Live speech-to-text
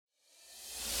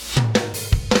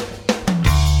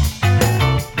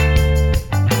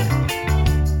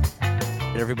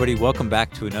everybody. Welcome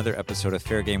back to another episode of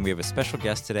Fair Game. We have a special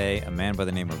guest today, a man by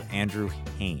the name of Andrew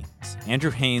Haynes.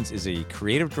 Andrew Haynes is a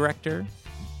creative director,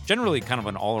 generally kind of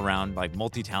an all-around, like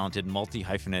multi-talented,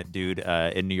 multi-hyphenate dude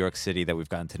in New York City that we've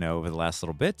gotten to know over the last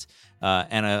little bit,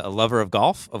 and a lover of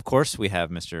golf. Of course, we have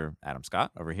Mr. Adam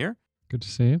Scott over here. Good to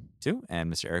see you. Too,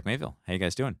 and Mr. Eric Mayville. How you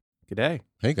guys doing? G'day.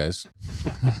 Hey, guys.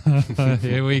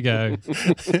 Here we go.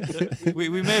 we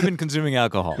may have been consuming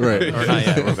alcohol. Right. Or not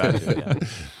yet. We're about to, yeah.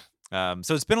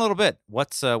 So it's been a little bit.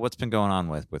 What's been going on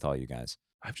with all you guys?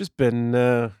 I've just been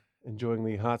enjoying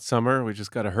the hot summer. We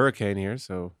just got a hurricane here,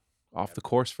 so off the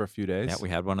course for a few days. Yeah, we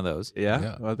had one of those.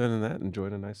 Yeah. Other than that,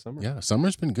 enjoying a nice summer. Yeah,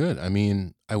 summer's been good. I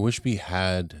mean, I wish we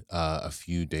had a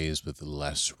few days with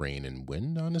less rain and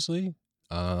wind, honestly.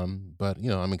 But,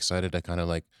 I'm excited to kind of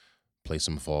like play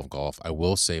some fall golf. I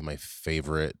will say my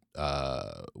favorite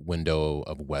window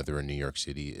of weather in New York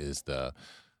City is the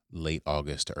late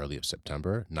August to early of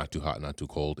September. Not too hot, not too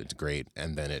cold. It's great.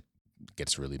 And then it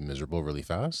gets really miserable really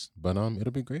fast. But it'll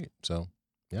be great. So,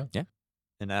 yeah. Yeah.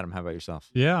 And Adam, how about yourself?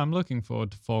 Yeah, I'm looking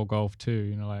forward to fall golf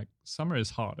too. Like summer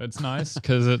is hot. It's nice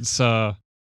because it's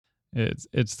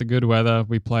the good weather.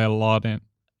 We play a lot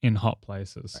in hot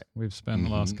places. Right. We've spent the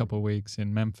last couple of weeks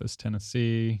in Memphis,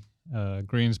 Tennessee,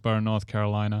 Greensboro, North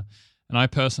Carolina. And I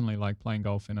personally like playing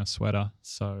golf in a sweater.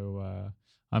 So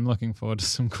I'm looking forward to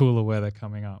some cooler weather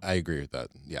coming up. I agree with that.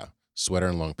 Yeah. Sweater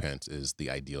and long pants is the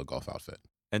ideal golf outfit.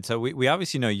 And so we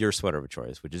obviously know your sweater of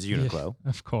choice, which is Uniqlo. Yeah,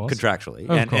 of course. Contractually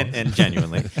of course. And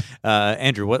genuinely.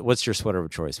 Andrew, what's your sweater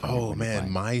of choice? Oh, man.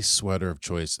 My sweater of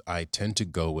choice, I tend to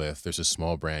go with, there's a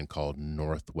small brand called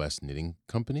Northwest Knitting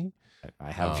Company.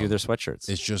 I have a few of their sweatshirts.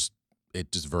 It's just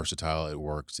versatile. It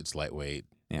works. It's lightweight.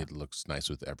 Yeah. It looks nice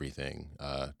with everything.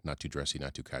 Not too dressy,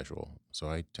 not too casual. So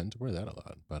I tend to wear that a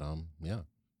lot. But yeah.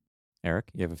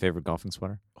 Eric, you have a favorite golfing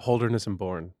sweater? Holderness and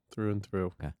Bourne, through and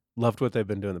through. Okay. Loved what they've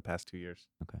been doing the past 2 years.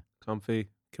 Okay. Comfy.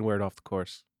 Can wear it off the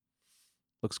course.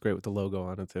 Looks great with the logo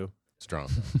on it too. Strong.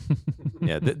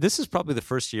 Yeah, this is probably the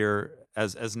first year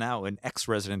as now an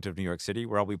ex-resident of New York City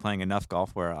where I'll be playing enough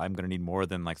golf where I'm going to need more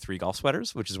than like 3 golf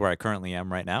sweaters, which is where I currently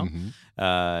am right now.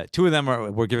 Mm-hmm. 2 of them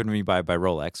were given to me by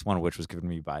Rolex, one of which was given to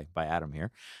me by Adam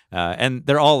here. And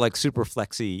they're all like super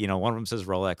flexy. One of them says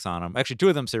Rolex on them. Actually, 2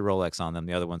 of them say Rolex on them.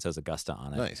 The other one says Augusta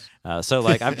on it. Nice. So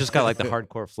like I've just got like the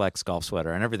hardcore flex golf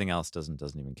sweater, and everything else doesn't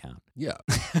even count. Yeah.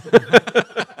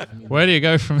 Where do you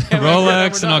go from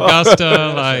Rolex and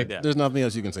Augusta? Like, There's nothing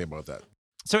else you can say about that.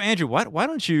 So Andrew, why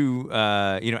don't you,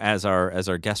 as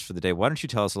our guest for the day, why don't you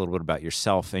tell us a little bit about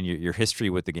yourself and your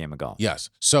history with the game of golf? Yes.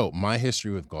 So my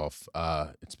history with golf,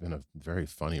 it's been a very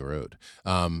funny road.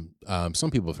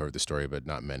 Some people have heard the story, but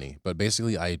not many. But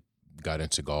basically, I got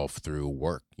into golf through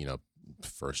work.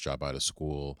 First job out of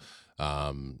school,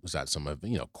 was at some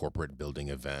corporate building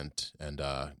event, and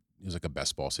it was like a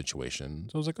best ball situation.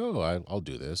 So I was like, oh, I'll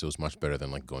do this. It was much better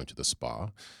than like going to the spa.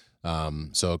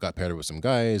 So I got paired with some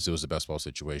guys. It was a best ball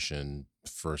situation.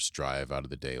 First drive out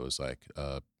of the day was like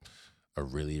a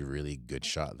really, really good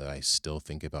shot that I still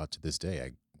think about to this day.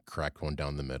 I cracked one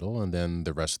down the middle, and then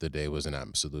the rest of the day was an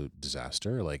absolute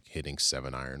disaster, like hitting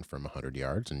 7-iron from 100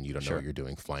 yards, and you don't know what you're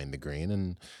doing flying the green.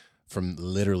 And from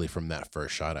that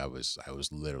first shot, I was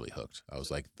literally hooked. I was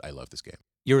like, I love this game.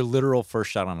 Your literal first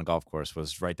shot on a golf course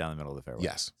was right down the middle of the fairway.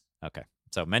 Yes. Okay.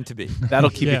 So meant to be. That'll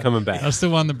keep you coming back. That's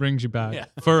the one that brings you back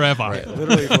forever. Right.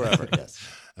 Literally forever. Yes.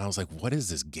 And I was like, what is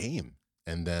this game?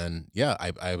 And then,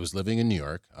 I was living in New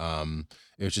York.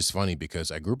 It was just funny because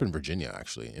I grew up in Virginia,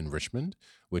 actually, in Richmond,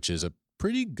 which is a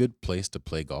pretty good place to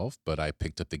play golf. But I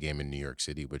picked up the game in New York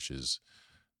City, which is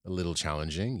a little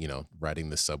challenging,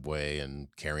 riding the subway and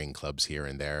carrying clubs here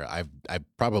and there.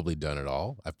 I've probably done it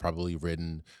all. I've probably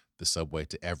ridden the subway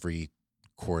to every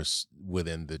course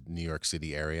within the New York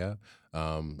City area.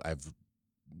 I've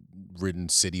ridden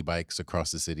city bikes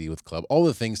across the city with club, all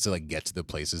the things to like get to the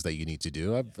places that you need to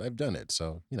do. I've done it.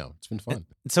 So, it's been fun.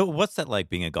 So what's that like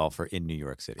being a golfer in New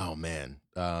York City? Oh man.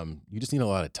 You just need a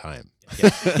lot of time.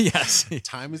 Yes.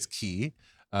 Time is key.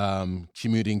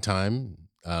 Commuting time.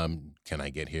 Can I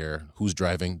get here? Who's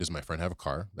driving? Does my friend have a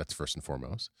car? That's first and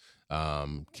foremost.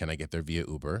 Can I get there via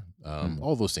Uber?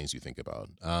 All those things you think about.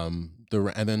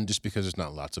 And then just because there's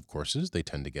not lots of courses, they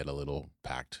tend to get a little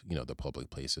packed, the public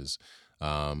places.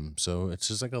 So it's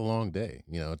just like a long day,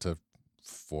 it's a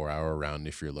 4-hour round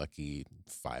if you're lucky.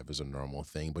 5 is a normal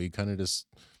thing, but you kind of just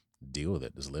deal with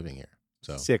it just living here.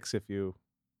 So 6 if you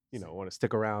want to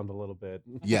stick around a little bit.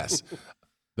 Yes.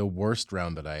 The worst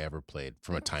round that I ever played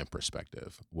from a time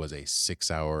perspective was a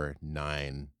 6-hour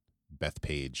 9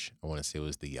 Bethpage. I want to say it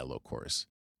was the yellow course.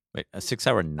 Wait, a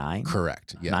 6-hour 9?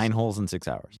 Correct. Yes. 9 holes in 6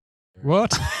 hours.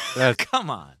 What? That's Come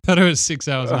on. Thought it was 6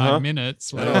 hours, Uh-huh. 9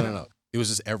 minutes. No, no, no, no. It was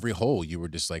just every hole you were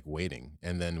just like waiting,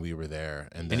 and then we were there,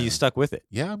 and then And you stuck with it.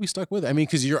 Yeah, we stuck with it. I mean,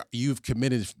 because you've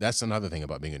committed. That's another thing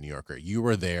about being a New Yorker. You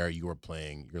were there, you were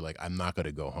playing. You're like, I'm not going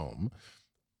to go home.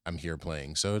 I'm here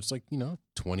playing. So it's like,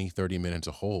 20, 30 minutes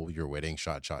a hole. You're waiting,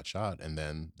 shot, shot, shot, and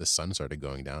then the sun started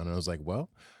going down, and I was like, well,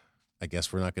 I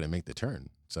guess we're not going to make the turn.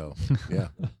 So yeah,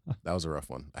 that was a rough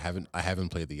one. I haven't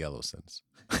played the yellow since.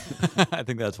 I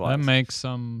think that's why. That makes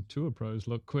some tour pros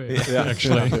look quick, Yeah.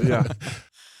 actually. Yeah.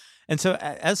 And so,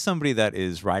 as somebody that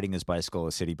is riding his bicycle,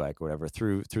 a city bike, or whatever,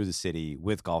 through the city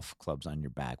with golf clubs on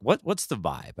your back, what's the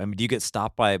vibe? I mean, do you get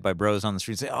stopped by bros on the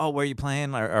street and say, "Oh, where are you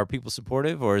playing?" Are people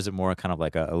supportive, or is it more kind of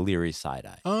like a leery side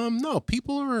eye? No,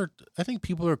 I think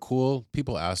people are cool.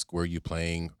 People ask, where are you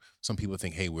playing? Some people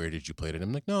think, hey, where did you play it?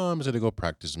 I'm like, no, I'm just going to go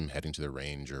practice. I'm heading to the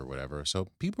range or whatever. So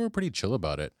people are pretty chill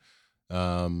about it.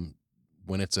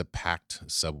 When it's a packed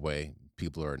subway,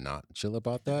 people are not chill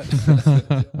about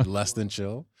that. Less than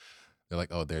chill. They're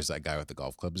like, oh, there's that guy with the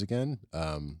golf clubs again.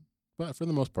 But for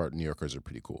the most part, New Yorkers are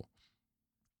pretty cool.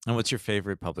 And what's your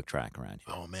favorite public track around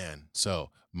here? Oh, man. So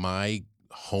my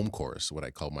home course, what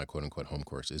I call my quote-unquote home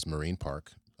course, is Marine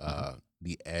Park,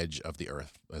 the edge of the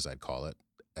earth, as I'd call it,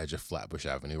 edge of Flatbush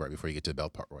Avenue, right before you get to Bell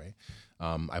Parkway.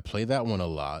 I play that one a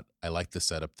lot. I like the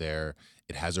setup there.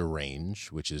 It has a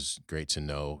range, which is great to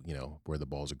know, where the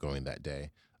balls are going that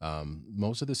day.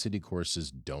 Most of the city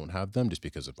courses don't have them just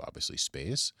because of obviously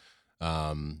space.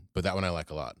 But that one I like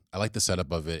a lot. I like the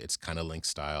setup of it. It's kind of link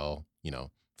style,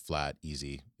 flat,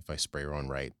 easy. If I spray her on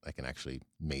right, I can actually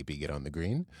maybe get on the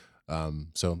green.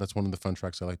 So that's one of the fun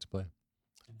tracks I like to play.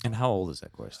 And how old is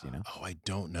that course? Do you know? Oh, I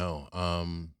don't know.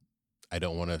 I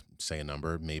don't want to say a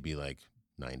number, maybe like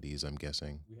 90s, I'm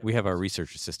guessing. We have our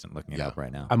research assistant looking it Yeah. up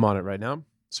right now. I'm on it right now.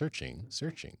 Searching.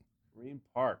 Marine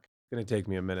Park. It's going to take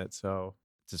me a minute, so.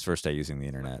 It's his first day using the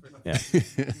internet. Yeah.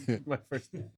 My first.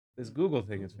 This Google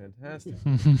thing is fantastic.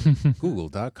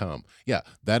 Google.com. Yeah,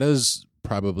 that is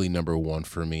probably number one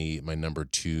for me. My number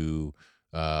two,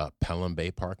 Pelham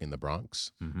Bay Park in the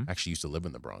Bronx. Mhm. I actually used to live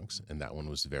in the Bronx, and that one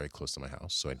was very close to my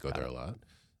house, so I'd go there a lot.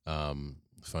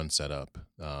 Fun setup,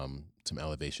 some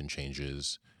elevation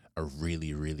changes, a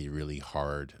really, really, really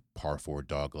hard par 4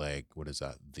 dog leg. What is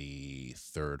that? The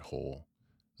third hole,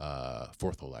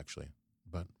 fourth hole actually,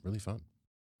 but really fun.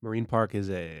 Marine Park is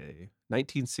a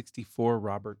 1964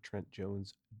 Robert Trent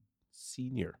Jones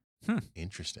Sr.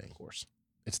 Interesting. course.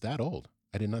 It's that old.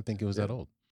 I did not think it was that old,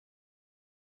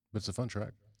 but it's a fun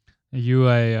track. Are you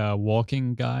a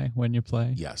walking guy when you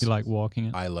play? Yes. You like walking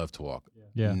it? I love to walk.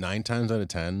 Yeah. 9 times out of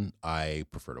 10, I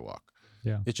prefer to walk.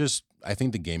 Yeah. It's just, I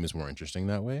think the game is more interesting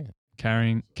that way.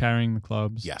 Carrying the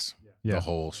clubs? Yes. Yeah. The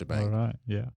whole All shebang. right.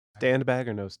 Yeah. Stand bag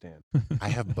or no stand? I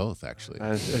have both actually.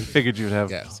 I figured you'd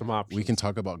have Yeah. some options. We can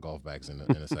talk about golf bags in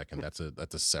a second. That's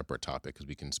a separate topic because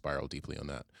we can spiral deeply on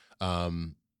that.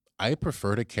 I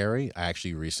prefer to carry. I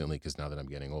actually recently, because now that I'm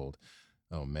getting old,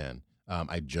 oh man,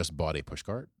 I just bought a push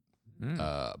cart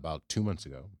about 2 months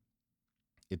ago.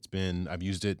 I've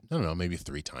used it, I don't know, maybe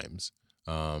 3 times,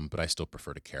 but I still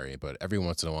prefer to carry it. But every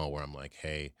once in a while where I'm like,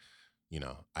 hey,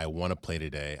 I want to play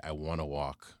today. I want to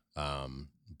walk.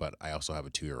 But I also have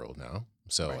a 2-year-old now.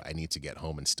 So Right. I need to get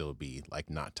home and still be like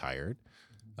not tired.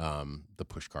 The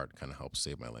push cart kind of helps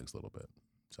save my legs a little bit.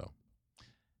 So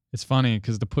It's funny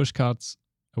because the push cart's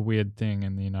a weird thing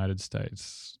in the United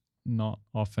States. Not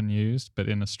often used, but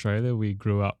in Australia, we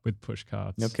grew up with push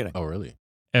carts. No kidding. oh really?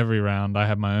 Every round, I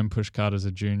had my own push cart as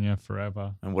a junior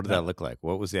forever. And what did that look like?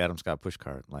 What was the Adam Scott push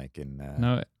cart like in?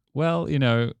 No, well,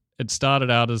 it started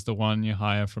out as the one you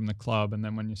hire from the club, and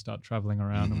then when you start traveling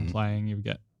around and Mhm. playing,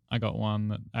 I got one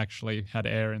that actually had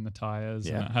air in the tires,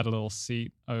 and Yeah. it had a little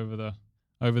seat over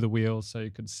the wheels, so you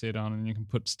could sit on, and you can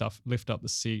lift up the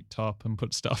seat top, and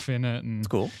put stuff in it, and It's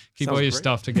cool. keep Sounds all your great.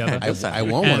 stuff together. I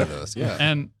want one of those. Yeah.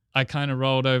 And I kind of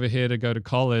rolled over here to go to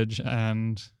college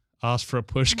and asked for a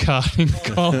push cart in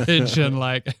college, and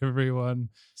like everyone.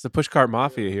 It's the push cart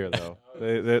mafia here, though.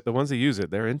 The ones that use it,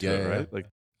 they're into Yeah, it, yeah. right? Like,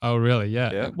 Oh, really?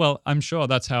 Yeah. Yeah. Well, I'm sure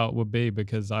that's how it would be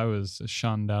because I was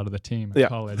shunned out of the team at Yeah.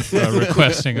 college for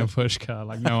requesting a push cart.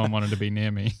 Like no one wanted to be near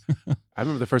me. I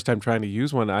remember the first time trying to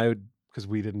use one. Because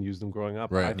we didn't use them growing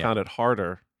up. Right. I found it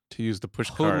harder to use the push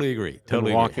cart Totally agree. than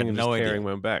Totally walking agree. and Had just no idea. carrying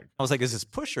one back. I was like, is this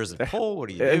push or is it pull? What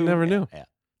do you I do? never knew. Yeah.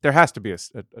 There has to be a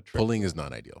trick. Pulling is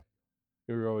not ideal.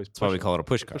 We were always. That's why we pushing. call it a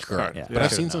push cart. Push cart. Yeah. Yeah. But I I've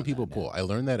should've seen known some people that, pull. I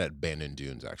learned that at Bandon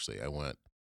Dunes, actually.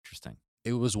 Interesting.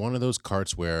 It was one of those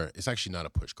carts where it's actually not a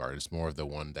push cart. It's more of the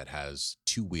one that has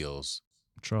 2 wheels.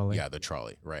 Trolley. Yeah, the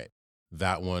trolley, right.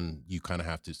 That one, you kind of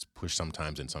have to push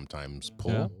sometimes and sometimes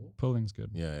pull. Yeah. Yeah. Pulling's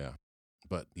good. yeah.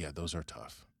 But yeah, those are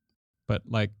tough. But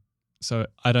like so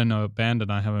I don't know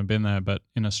Bandon, I haven't been there, but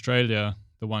in Australia,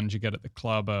 the ones you get at the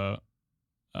club are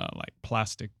like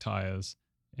plastic tires,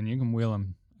 and you can wheel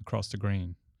them across the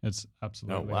green. It's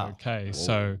absolutely okay. Whoa.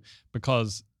 So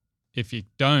because if you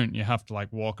don't, you have to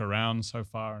like walk around so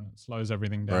far, and it slows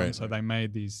everything down. Right. So they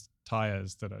made these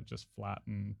tires that are just flat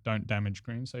and don't damage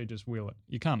green. So you just wheel it.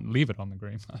 You can't leave it on the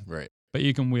green, Right. but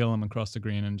you can wheel them across the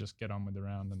green and just get on with the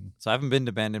round. And So I haven't been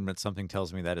to Bandon, but something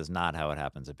tells me that is not how it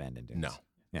happens at Bandon Dunes. No.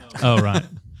 Yeah. oh right,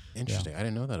 Interesting. I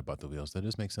didn't know that about the wheels. That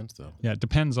does make sense though. yeah, it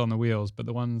depends on the wheels, but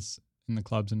the ones in the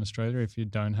clubs in Australia, if you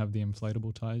don't have the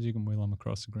inflatable tires, you can wheel them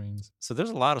across the greens. So there's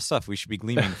a lot of stuff we should be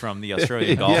gleaming from the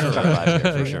Australian Yeah. golfer live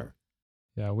here for Yeah. sure.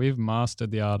 Yeah, we've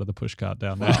mastered the art of the pushcart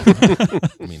down there.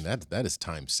 I mean, that is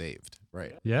time saved.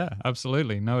 Right. Yeah,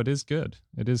 absolutely. No, it is good.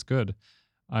 It is good.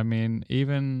 I mean,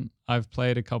 even I've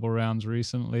played a couple rounds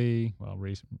recently, well,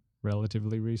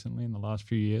 relatively recently in the last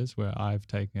few years, where I've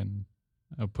taken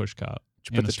a pushcart.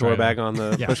 Did you put the tour bag on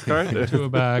the push cart? Tour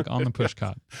bag on the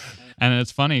pushcart. And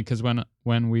it's funny because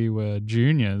when we were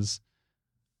juniors,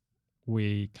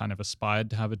 we kind of aspired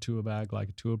to have a tour bag like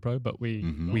a tour pro, but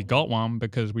we got one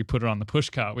because we put it on the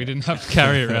pushcart. We didn't have to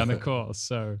carry it around the course.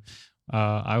 So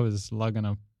I was lugging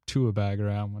a tour bag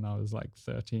around when I was like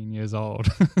 13 years old.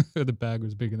 The bag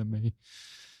was bigger than me.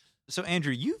 So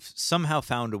Andrew, you've somehow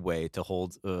found a way to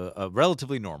hold a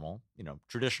relatively normal,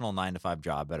 traditional 9-to-5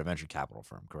 job at a venture capital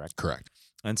firm, correct? Correct.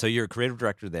 And so you're a creative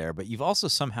director there, but you've also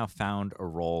somehow found a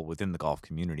role within the golf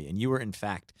community. And you were, in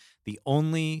fact,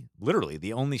 literally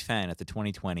the only fan at the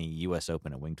 2020 U.S.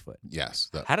 Open at Winged Foot. Yes.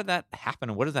 How did that happen,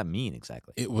 and what does that mean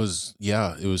exactly? It was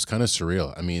kind of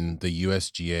surreal. I mean, the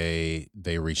USGA,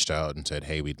 they reached out and said,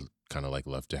 hey, we'd kind of like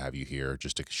love to have you here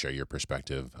just to share your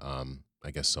perspective. I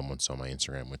guess someone saw my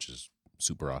Instagram, which is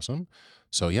super awesome.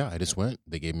 So yeah, I just went,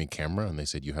 they gave me a camera and they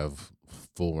said, you have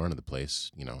full run of the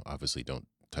place, obviously don't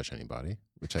touch anybody,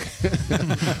 which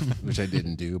I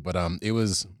didn't do. But I've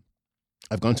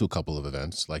gone to a couple of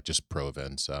events, like just pro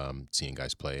events, seeing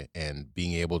guys play and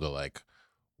being able to like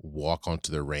walk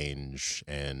onto the range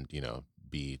and,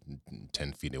 be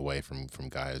 10 feet away from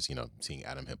guys, seeing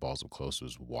Adam hit balls up close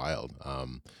was wild.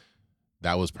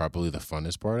 That was probably the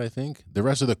funnest part, I think. The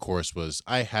rest of the course was,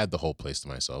 I had the whole place to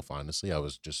myself, honestly. I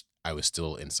was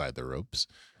still inside the ropes.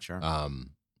 Sure.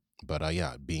 But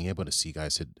yeah, being able to see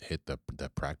guys hit the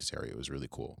practice area was really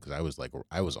cool because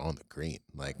I was on the green.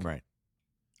 Like, right.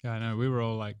 Yeah, I know. We were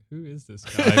all like, who is this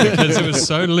guy? Because it was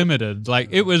so limited. Like,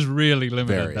 it was really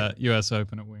limited, Very. that US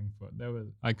Open at Winged Foot.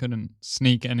 I couldn't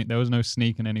sneak there was no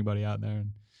sneaking anybody out there.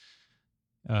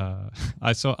 And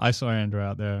I saw Andrew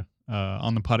out there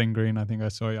on the putting green. I think I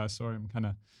saw him kind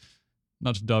of,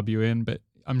 not to dub you in, but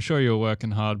I'm sure you were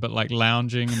working hard, but like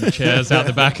lounging in the chairs out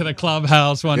the back of the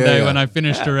clubhouse one day when I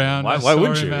finished around. Why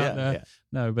wouldn't you? Out there.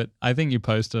 No, but I think you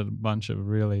posted a bunch of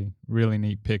really, really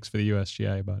neat pics for the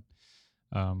USGA, but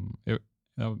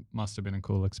that must have been a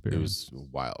cool experience. It was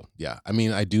wild. Yeah. I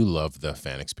mean, I do love the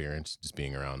fan experience, just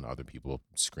being around other people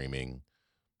screaming,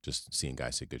 just seeing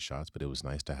guys hit good shots, but it was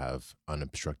nice to have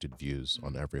unobstructed views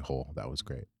on every hole. That was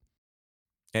great.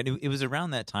 And it was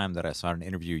around that time that I saw an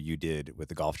interview you did with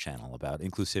the Golf Channel about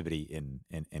inclusivity in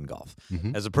golf.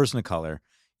 Mm-hmm. As a person of color,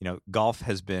 golf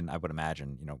has been, I would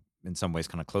imagine, in some ways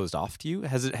kind of closed off to you.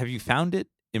 Have you found it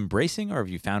embracing, or have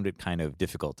you found it kind of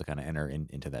difficult to kind of enter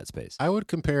into that space? I would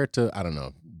compare it to, I don't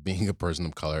know, being a person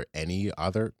of color, any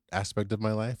other aspect of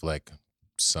my life. Like,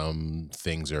 some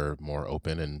things are more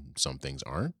open and some things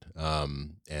aren't.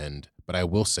 But I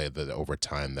will say that over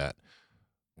time that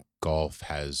golf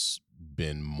has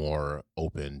been more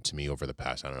open to me over the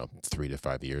past, 3 to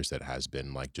 5 years. That has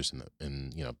been like just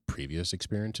in previous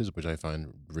experiences, which I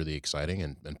find really exciting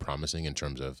and promising in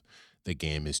terms of the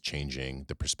game is changing,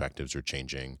 the perspectives are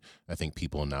changing. I think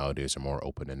people nowadays are more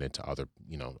open-ended to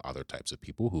other types of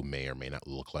people who may or may not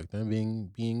look like them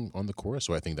being on the course.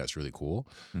 So I think that's really cool.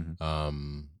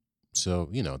 Mm-hmm. So,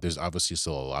 there's obviously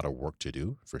still a lot of work to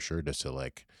do for sure, just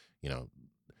to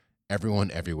everyone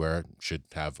everywhere should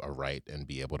have a right and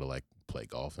be able to like play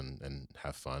golf and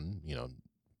have fun,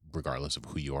 regardless of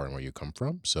who you are and where you come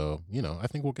from. So, I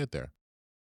think we'll get there.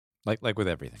 Like with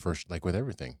everything. Like with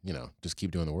everything, just keep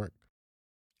doing the work.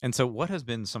 And so what has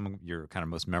been some of your kind of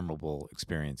most memorable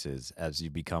experiences as you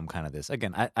become kind of this,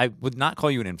 again, I would not call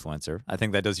you an influencer. I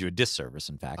think that does you a disservice,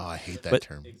 in fact. Oh, I hate that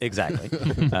term. Exactly.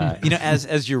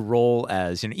 As your role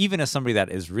as, even as somebody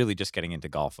that is really just getting into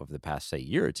golf over the past, say,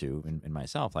 year or two, in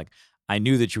myself, like, I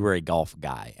knew that you were a golf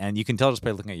guy. And you can tell just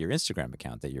by looking at your Instagram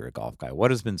account that you're a golf guy.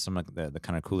 What has been some of the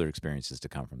kind of cooler experiences to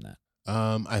come from that?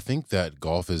 I think that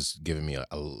golf has given me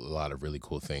a lot of really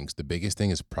cool things. The biggest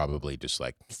thing is probably just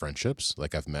like friendships.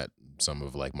 Like, I've met some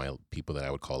of like my people that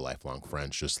I would call lifelong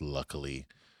friends. Just luckily,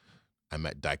 I'm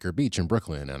at Diker Beach in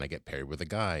Brooklyn, and I get paired with a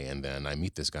guy, and then I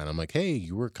meet this guy, and I'm like, hey,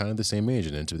 you were kind of the same age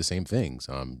and into the same things.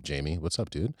 Jamie, what's up,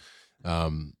 dude?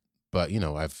 But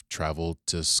I've traveled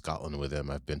to Scotland with him.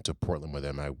 I've been to Portland with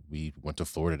him. We went to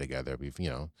Florida together. We've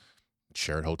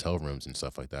shared hotel rooms and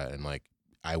stuff like that, and like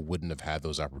I wouldn't have had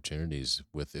those opportunities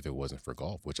if it wasn't for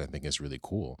golf, which I think is really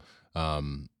cool.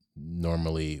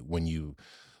 Normally, when you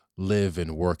live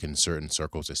and work in certain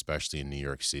circles, especially in New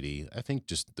York City, I think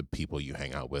just the people you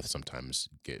hang out with sometimes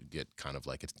get kind of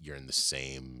like you're in the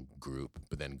same group.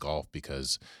 But then golf,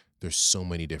 because there's so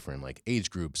many different like age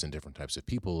groups and different types of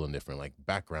people and different like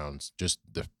backgrounds, just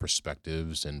the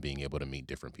perspectives and being able to meet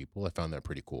different people, I found that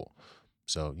pretty cool.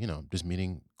 So, just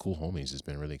meeting cool homies has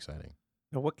been really exciting.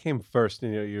 Now, what came first?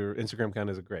 Your Instagram account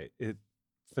is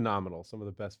phenomenal. Some of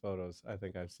the best photos I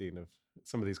think I've seen of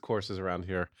some of these courses around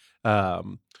here.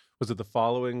 Was it the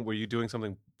following? Were you doing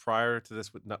something prior to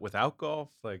this without golf?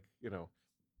 Like,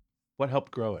 what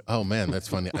helped grow it? Oh man, that's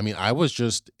funny. I mean,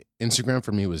 Instagram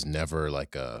for me was never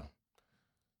like a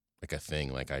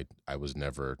thing. Like I was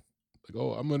never like,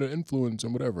 oh, I'm gonna influence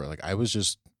and whatever. Like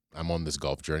I'm on this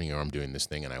golf journey, or I'm doing this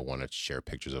thing, and I want to share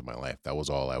pictures of my life. That was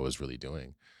all I was really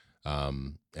doing.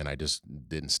 And I just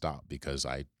didn't stop because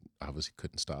I obviously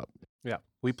couldn't stop. Yeah,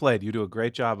 we played. You do a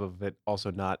great job of it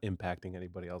also not impacting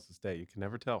anybody else's day. You can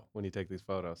never tell when you take these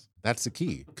photos. That's the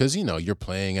key, because you're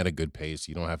playing at a good pace.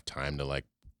 You don't have time to like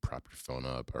prop your phone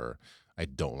up, or I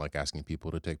don't like asking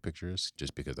people to take pictures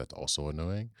just because that's also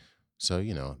annoying. So,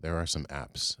 there are some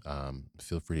apps.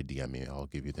 Feel free to DM me. I'll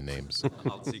give you the names.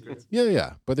 All secrets.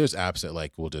 Yeah. But there's apps that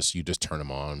like you just turn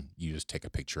them on. You just take a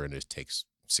picture and it takes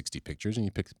 60 pictures, and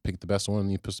you pick the best one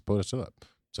and you post it up.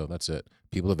 So that's it.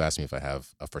 People have asked me if I have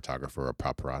a photographer or a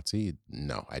paparazzi.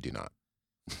 No, I do not.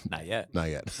 Not yet. Not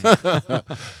yet.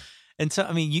 And so,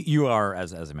 I mean, you are,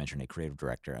 as I mentioned, a creative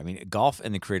director. I mean, golf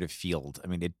and the creative field, I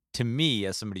mean, to me,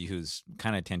 as somebody who's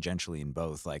kind of tangentially in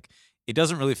both, like, it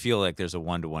doesn't really feel like there's a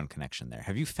one-to-one connection there.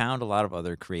 Have you found a lot of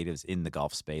other creatives in the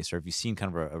golf space, or have you seen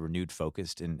kind of a renewed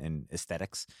focus in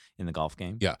aesthetics in the golf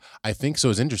game? Yeah, I think so.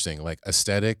 It's interesting. Like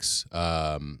aesthetics,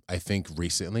 I think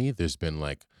recently there's been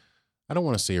like, I don't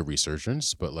want to say a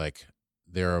resurgence, but like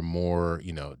there are more,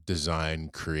 design,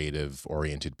 creative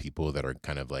oriented people that are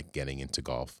kind of like getting into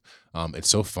golf. It's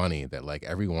so funny that like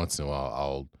every once in a while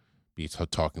I'll be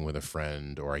talking with a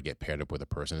friend, or I get paired up with a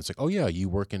person. It's like, oh yeah, you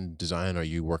work in design or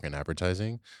you work in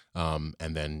advertising. And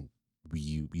then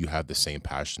you have the same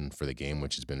passion for the game,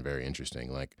 which has been very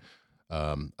interesting. Like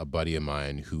a buddy of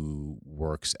mine who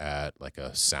works at like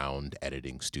a sound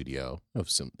editing studio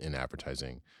in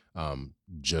advertising,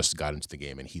 just got into the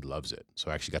game and he loves it.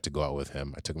 So I actually got to go out with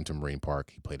him. I took him to Marine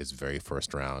Park. He played his very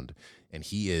first round and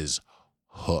he is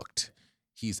hooked.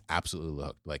 He's absolutely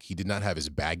hooked. Like he did not have his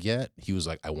bag yet. He was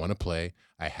like, I want to play.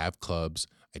 I have clubs.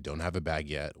 I don't have a bag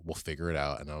yet. We'll figure it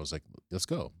out. And I was like, let's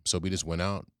go. So we just went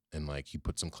out and like he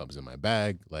put some clubs in my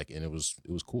bag, like, and it was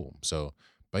cool. So,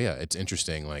 but yeah, it's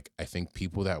interesting. Like I think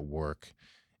people that work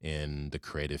in the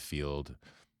creative field,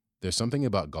 there's something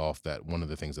about golf that one of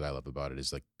the things that I love about it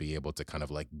is like be able to kind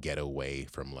of like get away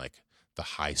from like the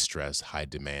high stress, high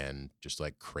demand, just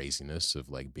like craziness of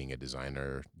like being a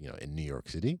designer, in New York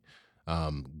City.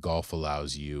 Golf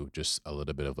allows you just a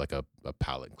little bit of like a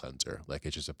palate cleanser. Like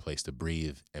it's just a place to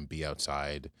breathe and be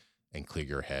outside and clear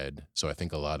your head. So I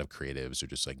think a lot of creatives are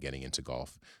just like getting into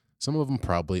golf. Some of them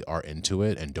probably are into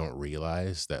it and don't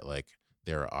realize that like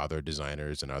there are other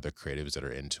designers and other creatives that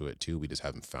are into it too. We just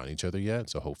haven't found each other yet.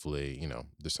 So hopefully,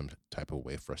 there's some type of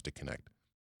way for us to connect.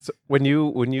 So when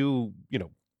you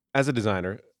as a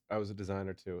designer, I was a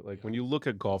designer too. Like when you look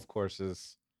at golf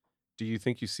courses, do you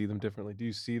think you see them differently? Do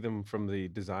you see them from the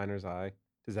designer's eye?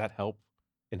 Does that help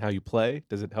in how you play?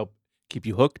 Does it help keep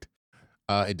you hooked?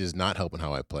 It does not help in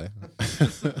how I play.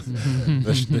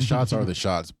 The shots are the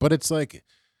shots, but it's like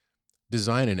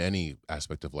design in any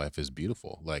aspect of life is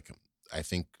beautiful. Like I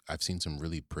think I've seen some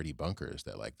really pretty bunkers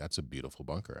that like, that's a beautiful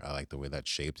bunker. I like the way that's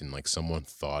shaped and like someone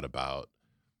thought about,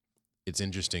 it's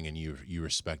interesting. And you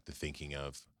respect the thinking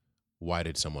of, why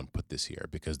did someone put this here?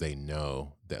 Because they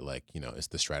know that like, it's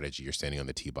the strategy. You're standing on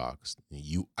the tee box.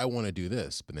 I want to do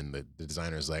this. But then the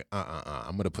designer is like,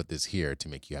 I'm going to put this here to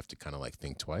make you have to kind of like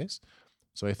think twice.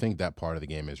 So I think that part of the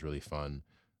game is really fun.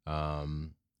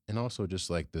 And also just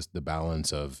like the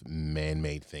balance of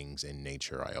man-made things in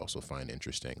nature, I also find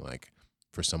interesting. Like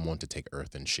for someone to take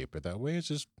earth and shape it that way, it's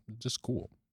just cool,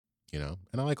 And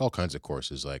I like all kinds of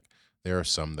courses. Like there are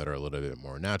some that are a little bit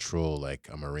more natural, like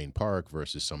a Marine Park,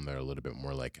 versus some that are a little bit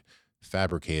more like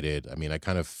fabricated. I mean, I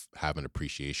kind of have an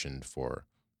appreciation for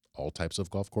all types of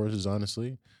golf courses,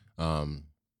 honestly.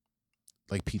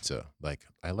 like pizza. Like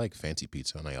I like fancy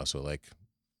pizza, and I also like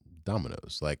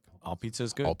Domino's. Like All pizza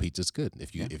is good. all pizza's good.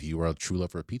 If you Yeah. if you are a true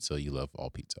lover of pizza, you love all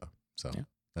pizza. So Yeah.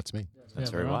 that's me. That's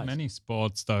yeah, very there aren't wise. many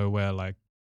sports though where like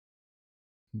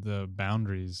the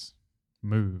boundaries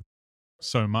move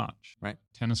so much. Right.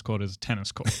 Tennis court is a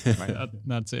tennis court. Right.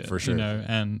 That's it. For sure. You know,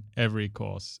 and every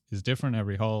course is different.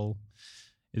 Every hole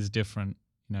is different.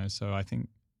 You know, so I think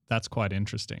that's quite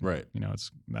interesting. Right. You know,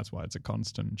 that's why it's a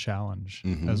constant challenge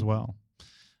Mhm. as well.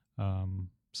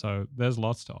 So there's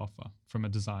lots to offer from a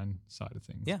design side of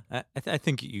things. Yeah, I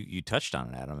think you touched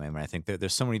on it, Adam. I mean, I think that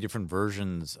there's so many different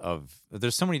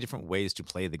there's so many different ways to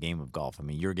play the game of golf. I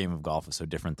mean, your game of golf is so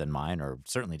different than mine, or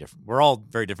certainly different. We're all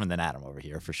very different than Adam over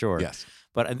here, for sure. Yes.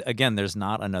 But again, there's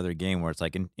not another game where it's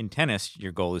like in tennis,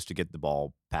 your goal is to get the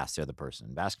ball past the other person.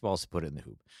 In basketball is to put it in the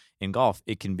hoop. In golf,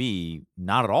 it can be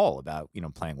not at all about,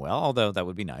 playing well, although that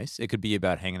would be nice. It could be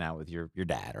about hanging out with your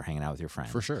dad or hanging out with your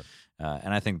friends. For sure.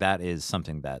 And I think that is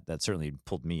something that certainly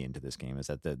pulled me into this game, is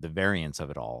that the variance of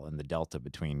it all and the delta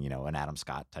between, an Adam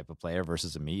Scott type of player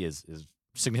versus a me is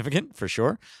significant for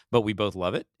sure. But we both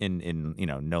love it in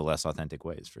no less authentic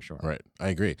ways, for sure. Right. I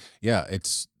agree. Yeah.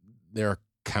 There are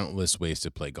countless ways to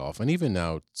play golf. And even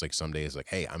now, it's like some days like,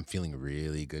 hey, I'm feeling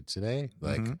really good today.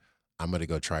 Like Mhm. I'm going to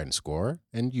go try and score.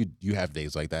 And you have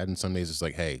days like that. And some days it's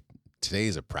like, hey, today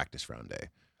is a practice round day.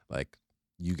 Like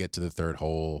you get to the third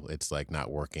hole, it's like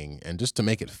not working. And just to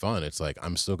make it fun, it's like,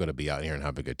 I'm still going to be out here and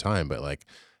have a good time. But like,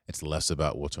 it's less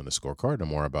about what's on the scorecard and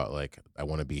more about like, I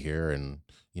want to be here and,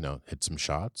 hit some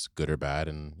shots, good or bad.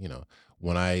 And,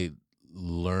 when I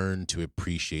learn to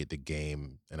appreciate the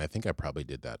game, and I think I probably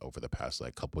did that over the past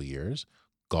like couple years,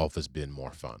 golf has been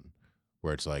more fun,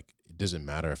 where it's like, it doesn't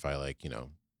matter if I like,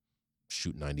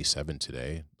 shoot 97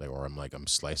 today, like, or I'm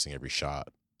slicing every shot.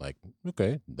 Like,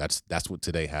 okay, that's what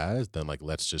today has. Then like,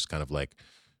 let's just kind of like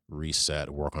reset,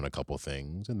 work on a couple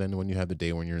things. And then when you have the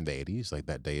day when you're in the 80s, like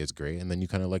that day is great. And then you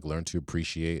kind of like learn to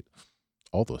appreciate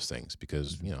all those things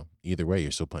because, either way,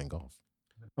 you're still playing golf.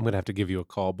 I'm gonna have to give you a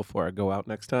call before I go out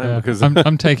next time Yeah, because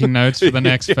I'm taking notes for the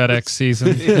next Yes. FedEx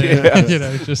season.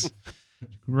 Yes. Just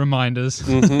reminders.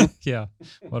 Mhm. Yeah,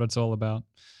 what it's all about.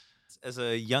 As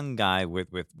a young guy with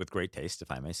great taste,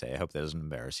 if I may say, I hope that doesn't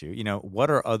embarrass you.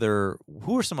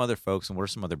 Who are some other folks and what are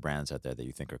some other brands out there that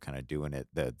you think are kind of doing it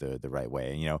the right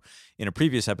way? And, in a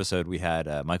previous episode, we had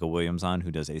Michael Williams on,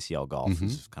 who does ACL Golf,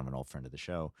 who's kind of an old friend of the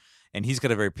show. And he's got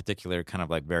a very particular kind of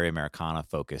like very Americana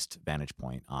focused vantage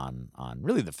point on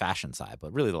really the fashion side,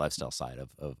 but really the lifestyle side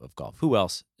of golf. Who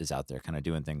else is out there kind of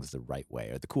doing things the right way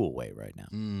or the cool way right now?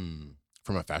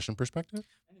 From a fashion perspective?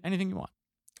 Anything you want.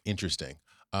 Interesting.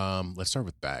 Let's start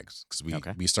with bags because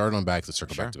Okay. we started on bags. Let's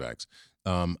circle Sure. back to bags.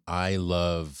 I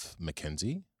love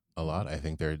Mackenzie a lot. I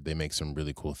think they make some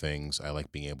really cool things. I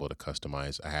like being able to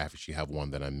customize. I actually have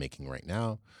one that I'm making right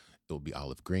now. It will be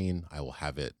olive green. I will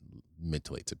have it mid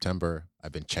to late September.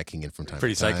 I've been checking in from time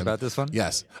Pretty to time. psyched about this one?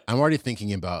 Yes. I'm already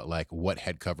thinking about like what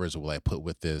head covers will I put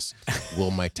with this?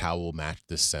 Will my towel match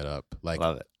this setup? Like,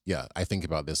 Love it. yeah, I think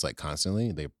about this like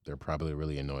constantly. They're probably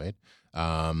really annoyed.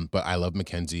 But I love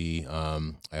Mackenzie.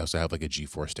 I also have like a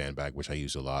G4 stand bag, which I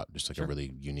use a lot, just like Sure. a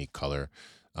really unique color.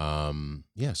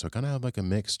 Yeah, so I kind of have like a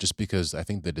mix just because I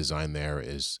think the design there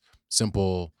is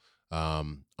simple,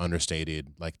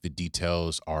 understated, like the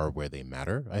details are where they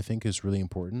matter, I think is really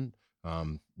important.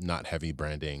 Not heavy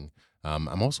branding.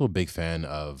 I'm also a big fan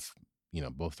of,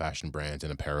 both fashion brands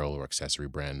and apparel or accessory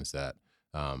brands that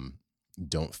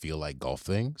don't feel like golf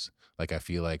things. Like I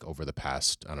feel like over the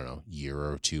past, I don't know, year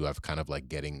or two, I've kind of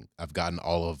like I've gotten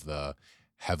all of the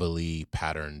heavily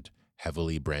patterned,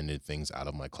 heavily branded things out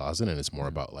of my closet. And it's more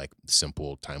about like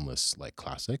simple, timeless, like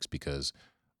classics because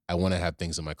I want to have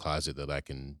things in my closet that I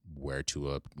can wear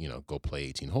to go play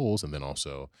 18 holes and then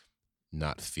also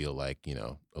not feel like,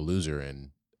 a loser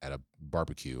at a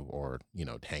barbecue or,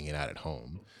 hanging out at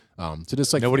home. So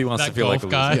just like Nobody wants That to feel like a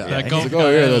golf guy, loser. that Yeah. golf He's guy, like, oh,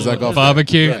 yeah, there's that golf guy.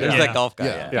 barbecue. Yeah, There's that golf guy.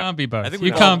 Yeah. Yeah. Can't be both. I think You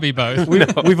we can't all- be both.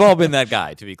 We've all been that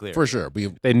guy, to be clear. for sure.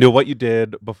 They knew what you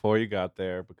did before you got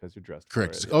there because you dressed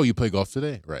Correct. for It's it. like, oh, you play golf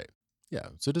today? Right. Yeah.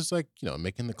 So just like,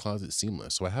 making the closet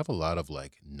seamless. So I have a lot of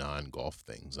like non-golf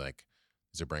things. Like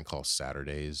there's a brand called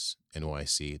Saturdays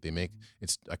NYC.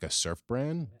 It's like a surf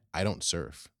brand. I don't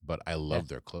surf, but I love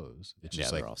their clothes. It's Yeah,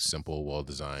 just they're like awesome. simple, well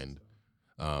designed.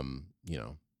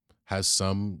 Has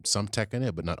some tech in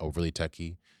it, but not overly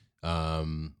techy.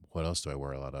 What else do I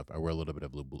wear a lot of? I wear a little bit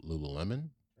of Lululemon.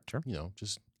 Sure.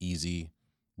 Just easy,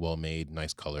 well made,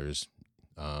 nice colors.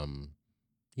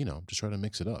 Just try to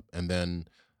mix it up. And then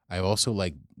I also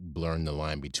like blurring the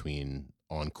line between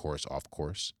on course, off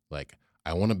course. Like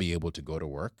I want to be able to go to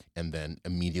work and then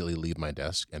immediately leave my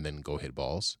desk and then go hit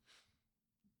balls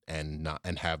and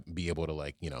be able to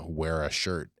like, wear a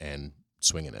shirt and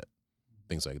swing in it,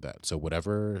 things like that. So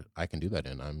whatever I can do that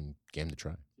in, I'm game to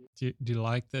try. Do you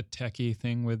like the techie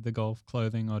thing with the golf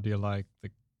clothing, or do you like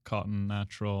the cotton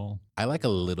natural? I like a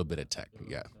little bit of tech.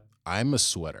 Yeah. I'm a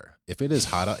sweater. If it is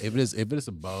hot out, if it is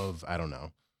above, I don't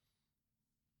know,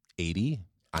 80,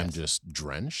 I'm just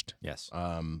drenched. Yes.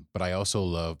 But I also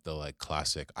love the like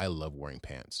classic. I love wearing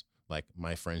pants. Like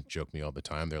my friends joke me all the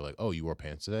time. They're like, "Oh, you wore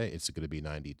pants today? It's going to be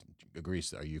 90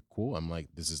 degrees. Are you cool?" I'm like,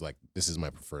 "This is my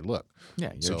preferred look."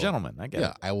 Yeah, you're a gentleman. I get it.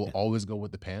 Yeah, I will always go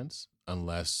with the pants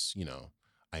unless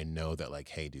I know that like,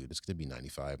 hey, dude, it's going to be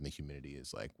 95 and the humidity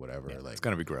is like whatever. Yeah, like it's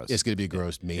going to be gross. It's going to be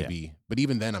gross, maybe. But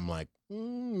even then, I'm like,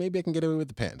 maybe I can get away with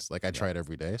the pants. Like I try it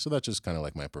every day, so that's just kind of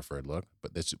like my preferred look.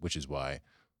 But which is why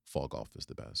fall golf is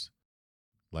the best.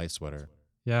 Light sweater.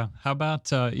 Yeah. How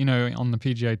about, on the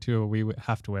PGA Tour, we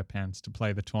have to wear pants to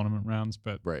play the tournament rounds,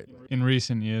 but Right. in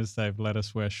recent years, they've let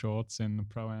us wear shorts in the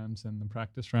pro-ams and the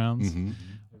practice rounds. Mm-hmm.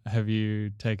 Have you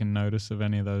taken notice of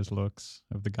any of those looks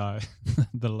of the guy,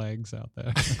 the legs out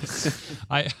there?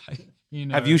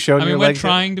 Have you shown your we're legs?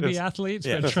 trying to be athletes.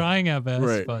 Yeah. We're trying our best,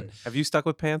 Right. but Have you stuck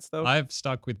with pants though? I've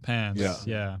stuck with pants.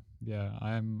 Yeah.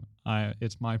 Yeah.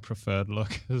 It's my preferred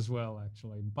look as well,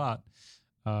 actually. But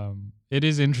it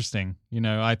is interesting.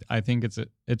 I think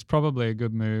it's probably a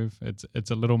good move.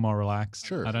 It's a little more relaxed.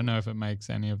 Sure. I don't know if it makes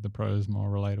any of the pros more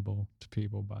relatable to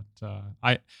people,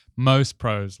 but most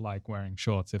pros like wearing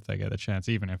shorts if they get a chance,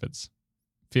 even if it's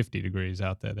 50 degrees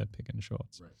out there, they're picking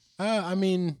shorts. Right. I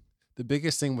mean, the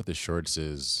biggest thing with the shorts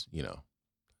is,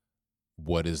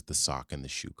 what is the sock and the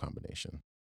shoe combination?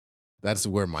 That's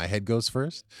where my head goes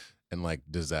first. And like,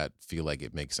 does that feel like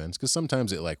it makes sense? Because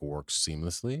sometimes it like works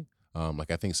seamlessly.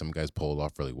 Like I think some guys pull it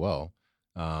off really well.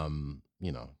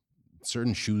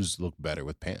 Certain shoes look better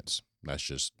with pants. That's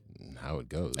just how it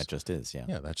goes. That just is, yeah.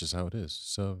 Yeah, that's just how it is.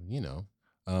 So,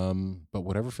 but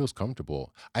whatever feels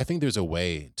comfortable. I think there's a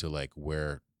way to like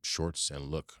wear shorts and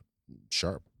look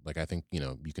sharp. Like I think,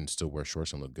 you can still wear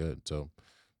shorts and look good. So,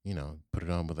 put it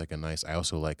on with like I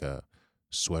also like a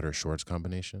sweater shorts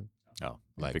combination. Oh,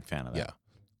 Like, big fan of that. Yeah.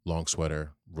 Long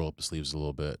sweater, roll up the sleeves a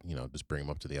little bit, just bring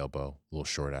them up to the elbow, a little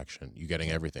short action. You're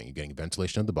getting everything. You're getting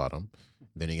ventilation at the bottom,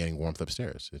 then you're getting warmth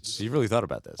upstairs. It's So you really thought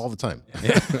about this? all the time.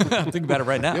 Yeah. I'm thinking about it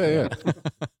right now. Yeah.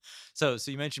 So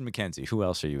you mentioned Mackenzie. Who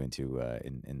else are you into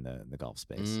in the golf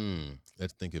space?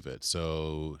 Let's think of it.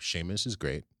 So Seamus is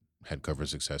great. Head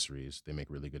covers accessories. They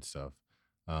make really good stuff.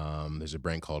 There's a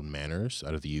brand called Manners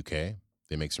out of the UK.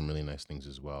 They make some really nice things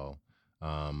as well.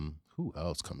 Who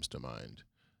else comes to mind?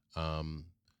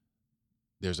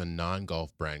 There's a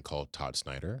non-golf brand called Todd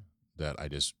Snyder that I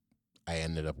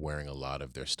ended up wearing a lot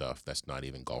of their stuff that's not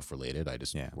even golf related. I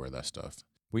just wear that stuff.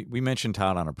 We mentioned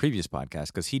Todd on a previous podcast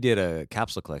because he did a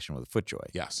capsule collection with FootJoy.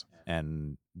 Yes.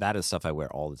 And that is stuff I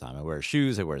wear all the time. I wear his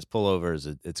shoes, I wear his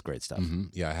pullovers. It's great stuff. Mm-hmm.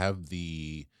 Yeah, I have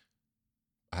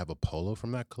a polo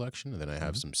from that collection, and then I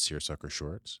have some seersucker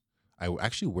shorts. I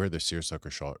actually wear the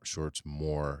seersucker shorts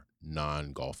more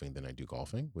non-golfing than I do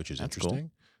golfing, which is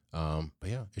interesting. Cool. But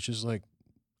yeah, it's just like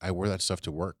I wear that stuff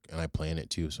to work, and I play in it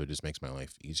too, so it just makes my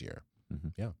life easier. Mm-hmm.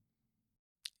 Yeah.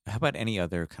 How about any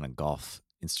other kind of golf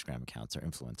Instagram accounts or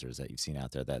influencers that you've seen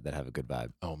out there that have a good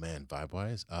vibe? Oh man,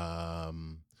 vibe-wise?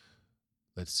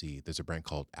 Let's see. There's a brand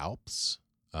called Alps.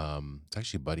 It's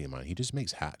actually a buddy of mine. He just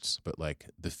makes hats, but like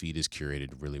the feed is curated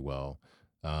really well.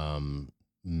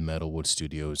 Metalwood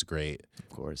Studio is great. Of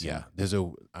course. Yeah. There's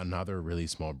another really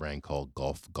small brand called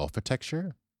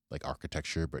Golfarchitecture, like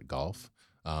architecture, but golf.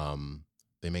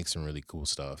 They make some really cool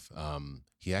stuff.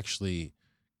 He actually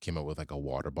came up with like a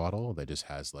water bottle that just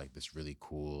has like this really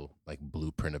cool like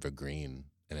blueprint of a green,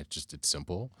 and it's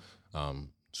simple.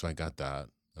 So I got that,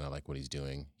 and I like what he's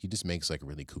doing. He just makes like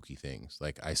really kooky things.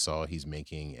 Like I saw he's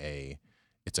making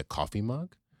it's a coffee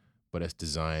mug, but it's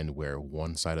designed where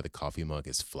one side of the coffee mug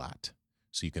is flat.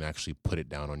 So you can actually put it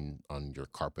down on your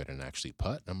carpet and actually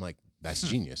putt. I'm like, that's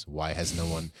genius. Why has no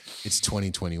one, it's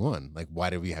 2021. Like, why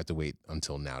did we have to wait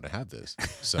until now to have this?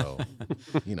 So,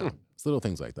 it's little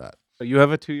things like that. You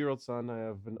have a 2-year-old son. I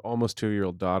have an almost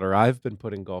 2-year-old daughter. I've been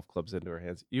putting golf clubs into her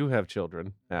hands. You have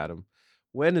children, Adam.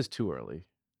 When is too early?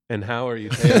 And how are you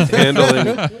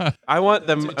handling? I want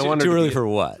them. I want too early for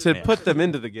what? To put them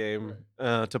into the game,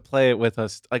 to play it with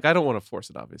us. Like I don't want to force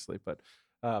it, obviously, but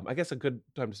I guess a good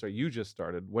time to start. You just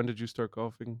started. When did you start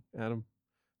golfing, Adam?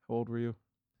 How old were you?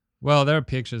 Well, there are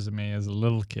pictures of me as a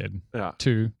little kid. Yeah.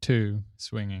 Two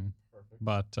swinging. Perfect.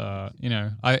 But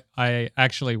I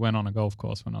actually went on a golf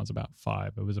course when I was about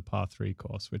 5. It was a par 3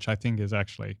 course, which I think is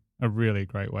actually a really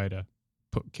great way to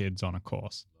put kids on a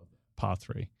course. Par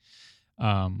 3.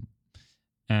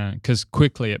 and because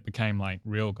quickly it became like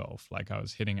real golf. Like I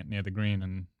was hitting it near the green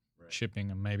and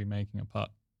chipping and maybe making a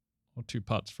putt or 2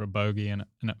 putts for a bogey, and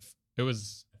it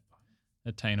was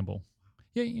attainable.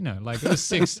 Yeah, like it was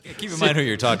Keep in mind who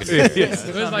you're talking to.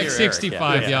 It was like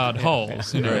 65-yard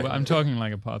holes. I'm talking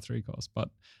like a par 3 course, but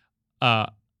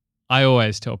I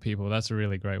always tell people that's a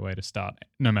really great way to start,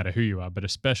 no matter who you are, but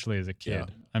especially as a kid.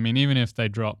 Yeah. I mean, even if they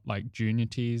drop like junior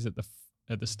tees at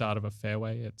the start of a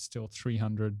fairway, it's still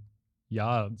 300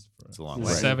 yards for It's a long a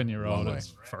way. 7-year-old. Long way.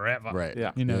 It's forever. Right.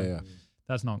 Yeah. Yeah.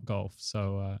 That's not golf.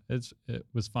 So it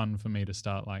was fun for me to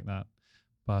start like that.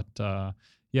 But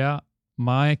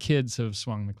my kids have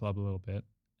swung the club a little bit,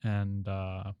 and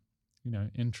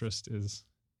interest is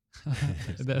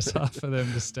that's hard for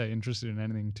them to stay interested in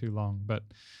anything too long. But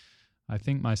I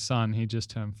think my son, he just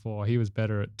turned 4. He was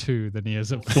better at 2 than he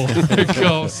is at 4 at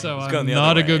golf. So He's I'm going the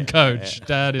not other a way. good coach. Yeah.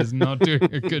 Dad is not doing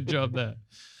a good job there.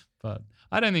 But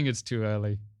I don't think it's too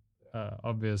early.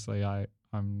 Obviously,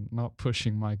 I'm not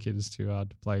pushing my kids too hard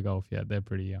to play golf yet. They're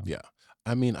pretty young. Yeah.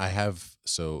 I mean,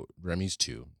 so Remy's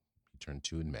 2. He turned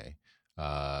 2 in May.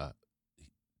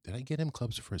 Did I get him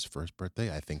clubs for his first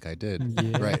birthday? I think I did.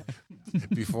 Yeah. Right.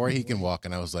 Before he can walk.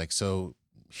 And I was like, so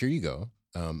here you go.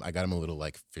 I got him a little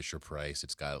like Fisher Price.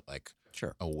 It's got like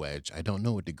Sure. a wedge. I don't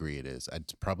know what degree it is. I'd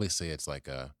probably say it's like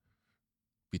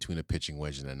between a pitching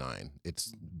wedge and a 9.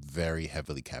 It's very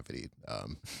heavily cavitied.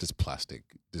 This plastic,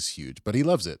 this huge, but he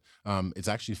loves it. It's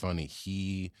actually funny.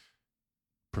 He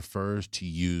prefers to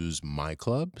use my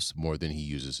clubs more than he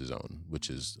uses his own, which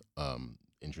is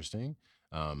interesting.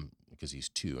 Because he's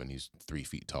 2 and he's 3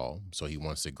 feet tall, so he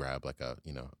wants to grab like a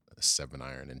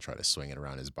 7-iron and try to swing it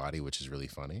around his body, which is really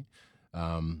funny.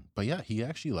 But yeah, he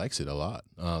actually likes it a lot.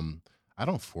 I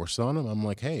don't force it on him. I'm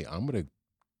like, hey, I'm gonna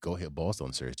go hit balls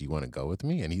downstairs. Do you want to go with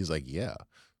me? And he's like, yeah.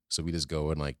 So we just go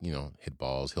and hit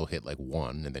balls. He'll hit like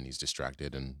 1 and then he's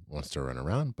distracted and wants to run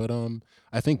around. But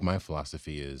I think my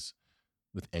philosophy is,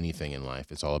 with anything in life,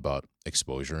 it's all about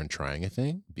exposure and trying a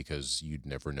thing, because you'd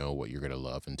never know what you're going to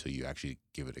love until you actually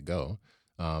give it a go.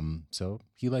 So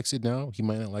he likes it now. He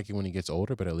might not like it when he gets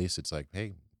older, but at least it's like,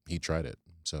 hey, he tried it.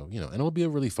 So, and it'll be a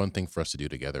really fun thing for us to do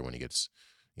together when he gets,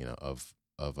 of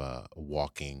a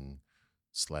walking,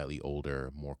 slightly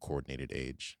older, more coordinated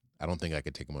age. I don't think I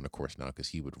could take him on a course now because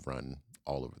he would run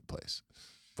all over the place.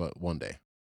 But one day.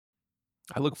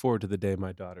 I look forward to the day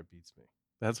my daughter beats me.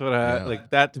 That's what I Yeah. like.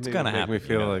 That to It's me gonna would make me happen,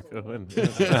 feel you know. like, oh, and,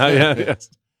 yeah,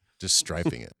 yes. Just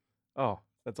striping it. Oh,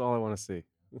 that's all I want to see.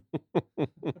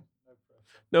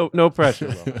 No pressure.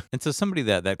 Will. And so somebody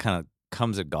that kind of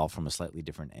comes at golf from a slightly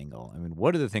different angle. I mean,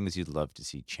 what are the things you'd love to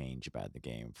see change about the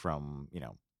game from,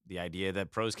 the idea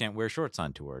that pros can't wear shorts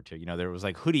on tour to, there was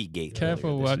like hoodie gate. Careful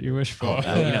earlier this what year. you wish for.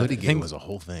 Hoodie game things- was a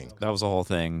whole thing. That was a whole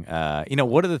thing.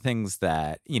 What are the things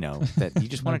that, that you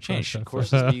just No want to change?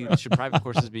 pressure. Should private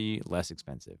courses be less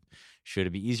expensive? Should it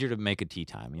be easier to make a tee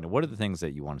time? What are the things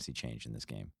that you want to see change in this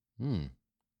game?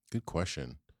 Good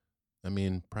question. I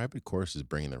mean, private courses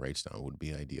bringing the rates down would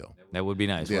be ideal. That would be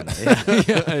nice. Yeah. Wouldn't it?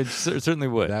 Yeah, it certainly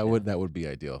would. That would be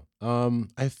ideal.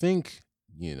 I think,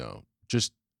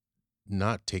 just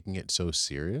not taking it so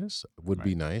serious would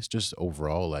be nice. Just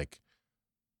overall, like,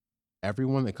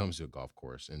 everyone that comes to a golf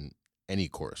course, and any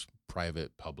course,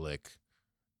 private, public,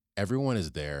 everyone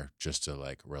is there just to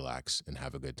like relax and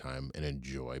have a good time and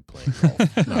enjoy playing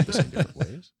golf, not just in different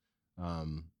ways.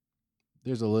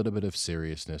 There's a little bit of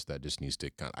seriousness that just needs to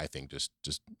I think just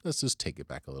let's just take it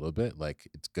back a little bit. Like,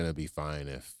 it's gonna be fine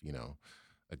if,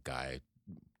 a guy,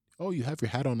 oh, you have your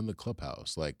hat on in the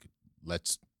clubhouse. Like,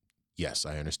 yes,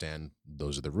 I understand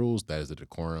those are the rules, that is the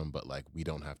decorum, but like, we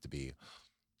don't have to be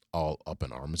all up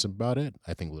in arms about it.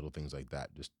 I think little things like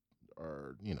that just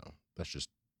are, let's just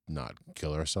not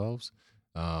kill ourselves.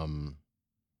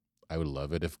 I would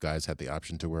love it if guys had the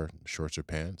option to wear shorts or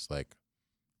pants. Like,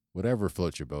 whatever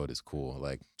floats your boat is cool.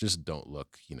 Like, just don't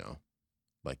look,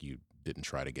 like you didn't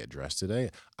try to get dressed today.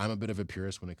 I'm a bit of a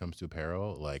purist when it comes to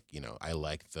apparel. Like, I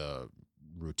like the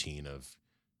routine of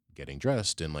getting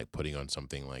dressed and like putting on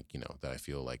something like, that I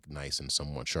feel like nice and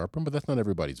somewhat sharp, but that's not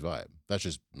everybody's vibe. That's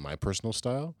just my personal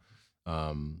style.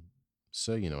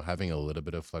 So, having a little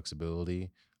bit of flexibility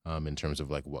in terms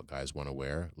of like what guys want to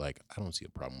wear. Like, I don't see a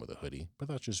problem with a hoodie, but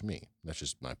that's just me. That's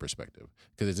just my perspective.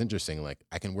 Because it's interesting, like,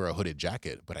 I can wear a hooded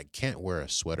jacket, but I can't wear a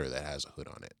sweater that has a hood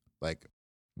on it. Like,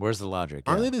 Where's the logic?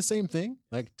 aren't Yeah. they the same thing?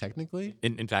 Like, technically?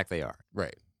 In fact, they are.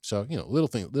 Right. So, little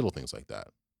things like that.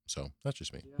 So that's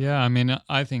just me. Yeah, I mean,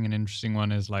 I think an interesting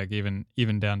one is like even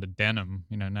down to denim.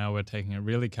 Now we're taking it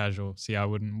really casual. See, I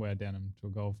wouldn't wear denim to a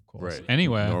golf course Right.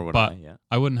 anywhere, Nor would but I. Yeah.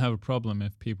 I wouldn't have a problem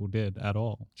if people did at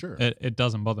all. Sure. It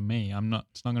doesn't bother me.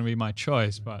 It's not going to be my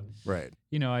choice, but Right.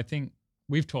 I think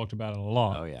we've talked about it a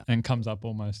lot. Oh, yeah. And comes up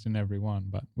almost in every one.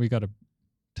 But we got to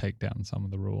take down some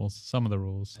of the rules, some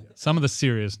of the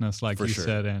seriousness, like For you sure.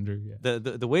 said, Andrew. Yeah.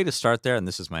 The way to start there, and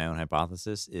this is my own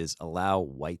hypothesis, is allow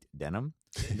white denim.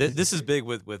 This is big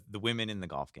with the women in the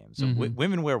golf game. So Mhm.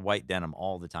 women wear white denim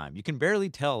all the time. You can barely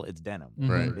tell it's denim Mhm.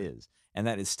 what Right. it is, and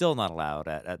that is still not allowed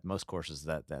at most courses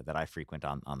that I frequent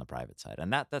on the private side,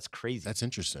 and that's crazy. That's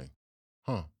interesting.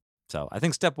 Huh. So I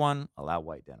think step one, allow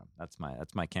white denim. That's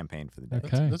my campaign for the day.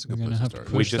 Okay, that's a good we're gonna place to have to start.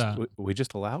 push we that. just we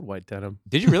just allowed white denim.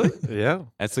 Did you really? Yeah,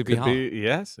 At Sleepy could Hollow. be.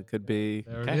 Yes, it could be.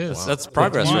 There Okay, it is. Wow. that's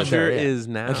progress The right future there. Yeah. is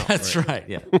now. That's Right. right.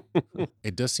 Yeah.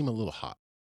 It does seem a little hot.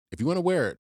 If you want to wear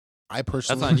it, I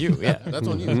personally. on you, yeah. That's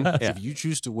on you. Mhm. Yeah. If you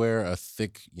choose to wear a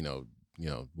thick,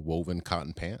 woven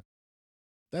cotton pant,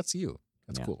 that's you.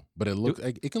 That's Yeah. cool. But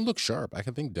it can look sharp. I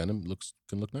can think denim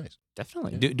can look nice.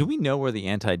 Definitely. Yeah. Do we know where the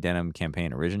anti-denim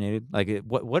campaign originated? Like,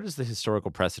 what is the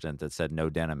historical precedent that said no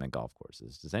denim in golf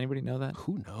courses? Does anybody know that?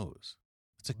 Who knows?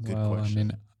 That's a good Well,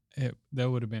 question. I mean, there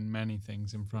would have been many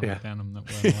things in front Yeah. of denim that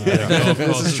weren't Yeah. allowed. This Golf is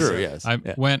courses. true. Yes.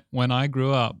 Yeah. When I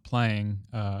grew up playing,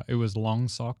 it was long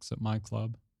socks at my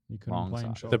club. You couldn't Long play in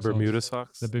socks. short The socks. Bermuda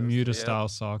socks. The Bermuda Yeah. style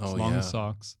socks, Oh, long yeah.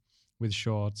 socks with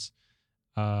shorts.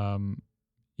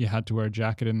 You had to wear a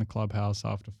jacket in the clubhouse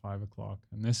after 5 o'clock,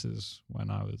 and this is when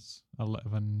I was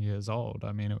 11 years old.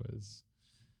 I mean, it was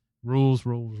rules.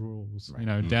 Right. You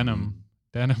know, Mhm.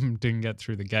 denim didn't get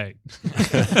through the gate.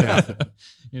 Yeah.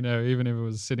 You know, even if it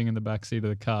was sitting in the back seat of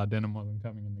the car, denim wasn't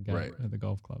coming in the gate Right. at the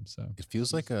golf club. So It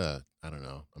feels like I don't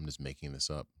know, I'm just making this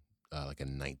up, like a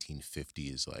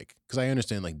 1950s, because I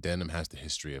understand like denim has the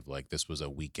history of like this was a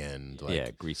weekend, like,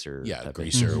 Yeah, greaser. yeah, type of-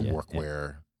 greaser Mhm. Yeah,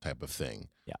 workwear type of thing.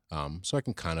 Yeah. So I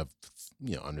can kind of,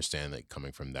 understand that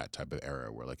coming from that type of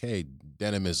era where like, hey,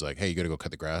 denim is like, hey, you got to go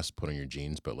cut the grass, put on your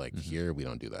jeans, but like Mhm. here we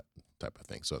don't do that type of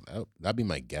thing. So that'd be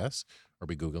my guess. Are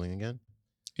we Googling again?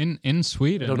 in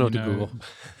Sweden, I don't know what you to Google.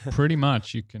 pretty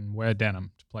much you can wear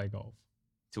denim to play golf.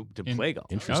 to in- play golf.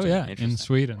 Interesting. Oh yeah, in Interesting.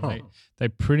 Sweden, Huh. they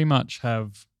pretty much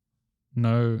have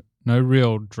no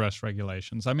real dress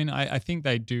regulations. I mean, I think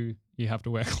they do. You have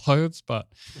to wear clothes, but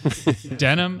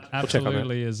denim check on that.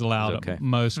 absolutely is allowed okay. at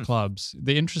most clubs.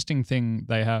 The interesting thing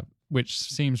they have, which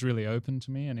seems really open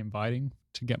to me and inviting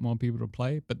to get more people to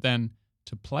play, but then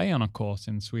to play on a course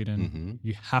in Sweden, Mm-hmm.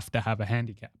 you have to have a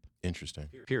handicap. Interesting.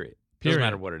 Period. Period. Doesn't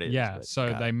matter what it is. Yeah, but so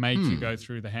got they it. make you Hmm. go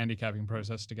through the handicapping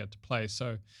process to get to play.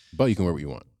 So, But you can wear what you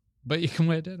want. but you can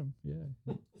wear denim,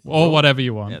 yeah, or whatever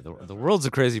you want. Yeah, the world's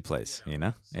a crazy place, you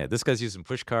know. Yeah, this guy's using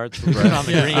push cards for running on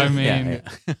the Yeah, green. I Yeah, mean,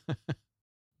 yeah.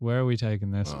 Where are we taking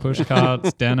this? Oh. Push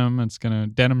cards, denim. It's gonna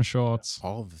denim shorts.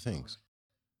 All of the things.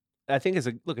 I think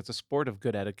it's a sport of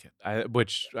good etiquette,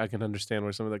 which I can understand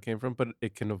where some of that came from, but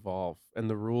it can evolve, and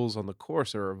the rules on the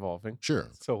course are evolving. Sure.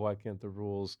 So why can't the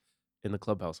rules in the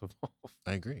clubhouse evolve?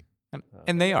 I agree.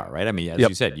 And they are right. I mean, as Yep.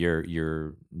 you said,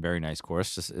 your very nice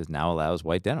course just now allows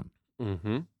white denim.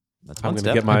 Mm-hmm. That's I'm one gonna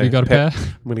step. get my Have you got a pair- pair?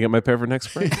 I'm gonna get my pair for next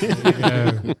spring. There you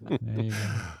go. There you go.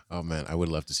 Oh man, I would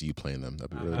love to see you playing them. That'd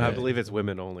be really I good. believe it's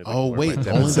women only. that Oh, can wear wait, white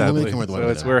denim, only the women sadly. can wear the white So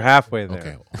it's denim. we're halfway there.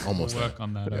 Okay, almost. We'll work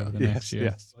on that Yeah. over the Yes, next year.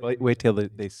 yes. Wait till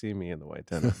they see me in the white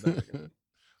denim.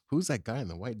 Who's that guy in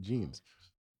the white jeans?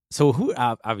 So who?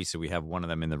 Obviously, we have one of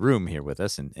them in the room here with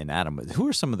us, and Adam. Who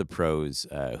are some of the pros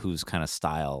whose kind of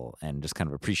style and just kind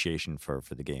of appreciation for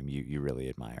the game you really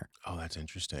admire? Oh, that's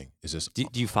interesting. Is this Do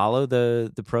you follow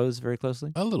the pros very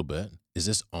closely? a little bit? Is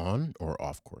this on or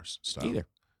off course style? Either.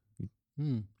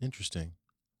 Interesting.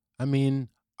 I mean,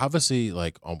 obviously,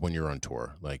 like when you're on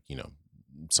tour, like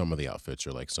some of the outfits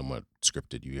are like somewhat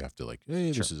scripted. You have to like,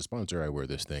 hey, Sure. this is a sponsor. I wear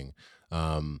this thing.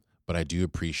 But I do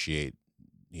appreciate,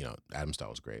 Adam's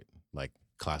style is great. Like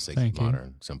classic, Thank you.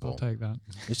 modern, I'll simple. take that.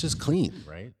 It's just clean,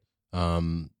 right?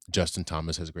 Justin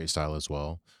Thomas has a great style as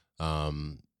well.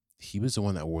 He was the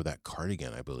one that wore that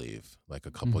cardigan, I believe, like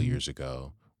a couple Mhm. years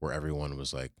ago, where everyone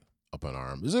was like up on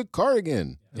arm. It's a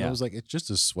cardigan. And Yeah. I was like, it's just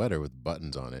a sweater with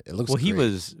buttons on it. It looks Well, he great.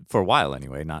 was for a while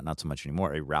anyway, not so much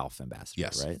anymore. A Ralph ambassador,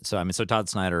 Yes. right? So I mean, so Todd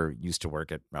Snyder used to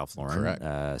work at Ralph Lauren.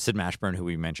 Correct. Sid Mashburn, who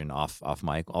we mentioned off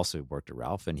mic, also worked at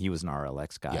Ralph, and he was an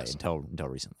RLX guy Yes. until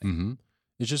recently. Mm-hmm.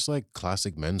 It's just like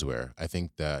classic menswear. I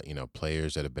think that,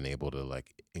 players that have been able to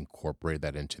like incorporate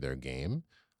that into their game,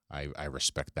 I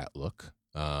respect that look.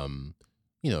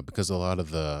 Because a lot of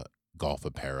the golf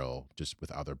apparel just with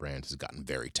other brands has gotten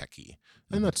very techy.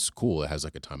 And that's cool. It has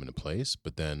like a time and a place,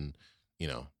 but then,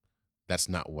 that's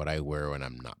not what I wear when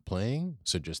I'm not playing.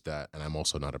 So just that, and I'm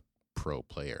also not a pro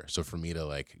player. So for me to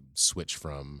like switch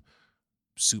from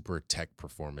super tech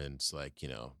performance, like,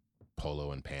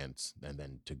 polo and pants, and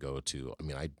then to go to, I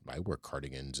mean, I wear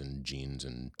cardigans and jeans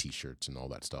and t-shirts and all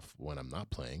that stuff when I'm not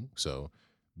playing. So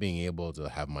being able to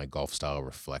have my golf style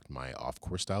reflect my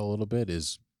off-course style a little bit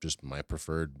is just my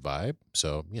preferred vibe.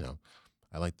 So,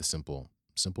 I like the simple,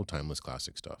 timeless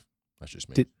classic stuff. That's just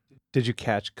me. Did you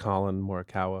catch Colin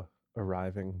Morikawa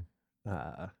arriving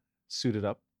suited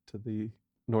up to the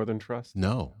Northern Trust?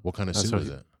 No. What kind of suit is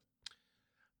it?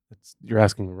 You're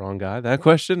asking the wrong guy that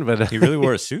question, but He really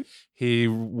wore a suit? He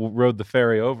rode the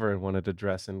ferry over and wanted to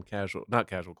dress in not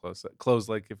casual clothes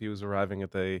like if he was arriving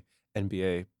at the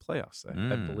NBA playoffs.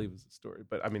 I believe is the story.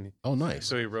 But I mean, oh, nice.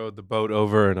 So he rode the boat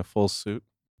over in a full suit.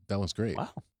 That was great. Wow.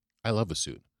 I love a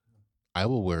suit. I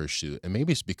will wear a suit, and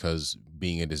maybe it's because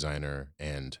being a designer,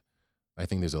 and I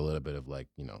think there's a little bit of like,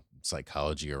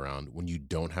 psychology around when you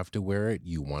don't have to wear it,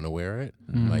 you want to wear it.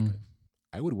 Like,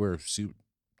 I would wear a suit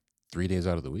 3 days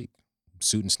out of the week.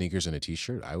 Suit and sneakers and a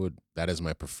t-shirt. That is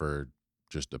my preferred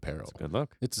just apparel. That's a good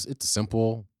look. It's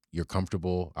simple. You're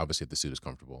comfortable. Obviously, if the suit is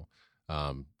comfortable,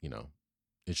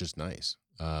 it's just nice.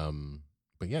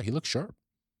 But yeah, he looks sharp.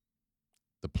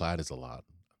 The plaid is a lot.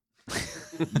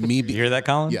 You hear that,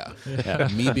 Colin? Yeah.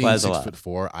 Me being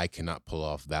 6'4", I cannot pull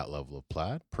off that level of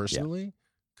plaid personally,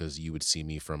 because you would see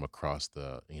me from across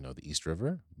the the East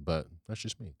River. But that's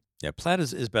just me. Yeah, plaid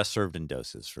is best served in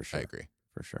doses for sure. I agree.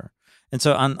 For sure. And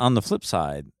so on the flip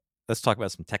side, let's talk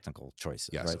about some technical choices,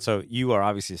 right? So you are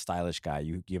obviously a stylish guy.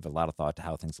 You give a lot of thought to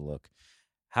how things look.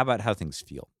 How about how things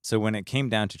feel? So when it came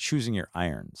down to choosing your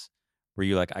irons, were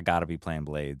you like, I got to be playing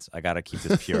blades. I got to keep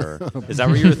this pure. Is that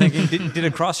what you were thinking? Did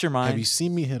it cross your mind? Have you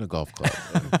seen me hit a golf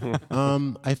club?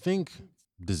 I think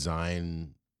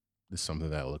design is something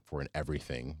that I look for in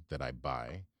everything that I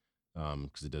buy.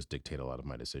 Because it does dictate a lot of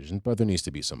my decisions, but there needs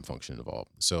to be some function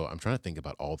involved. So I'm trying to think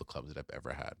about all the clubs that I've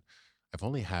ever had. I've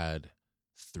only had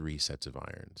 3 sets of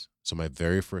irons. So my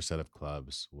very first set of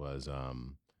clubs was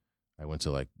I went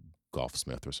to like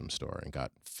Golfsmith or some store and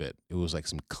got fit. It was like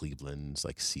some Cleveland's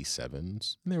like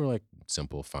C7s, and they were like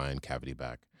simple, fine, cavity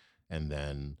back. And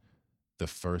then the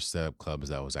first set of clubs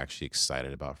that I was actually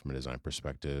excited about from a design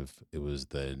perspective, it was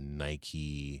the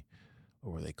Nike,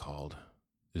 what were they called?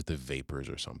 There's the Vapors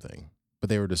or something, but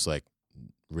they were just like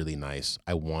really nice.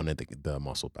 I wanted the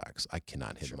muscle backs. I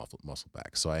cannot hit muscle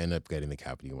backs, so I ended up getting the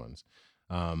cavity ones.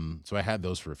 So I had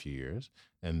those for a few years,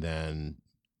 and then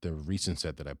the recent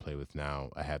set that I play with now,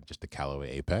 I have just the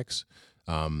Callaway Apex.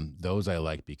 Those I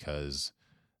like because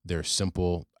they're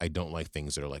simple. I don't like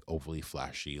things that are like overly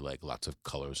flashy, like lots of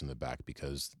colors in the back,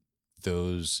 because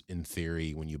those, in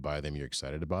theory, when you buy them, you're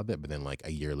excited about that, but then like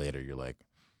a year later, you're like,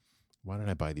 why did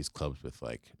I buy these clubs with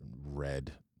like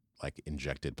red, like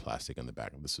injected plastic on the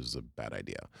back? This was a bad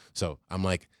idea. So I'm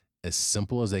like, as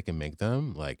simple as they can make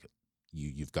them, like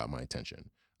you've got my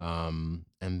attention. And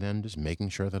then just making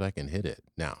sure that I can hit it.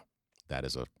 Now, that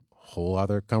is a whole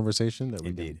other conversation that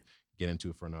we can get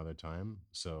into for another time.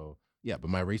 So yeah, but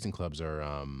my racing clubs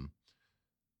are,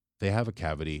 they have a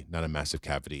cavity, not a massive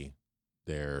cavity.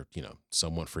 They're,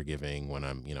 somewhat forgiving when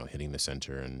I'm, hitting the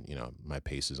center and, my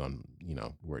pace is on,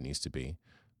 where it needs to be.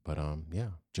 But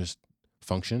yeah, just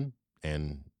function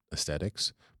and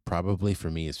aesthetics probably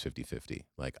for me is 50-50.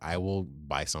 Like I will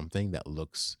buy something that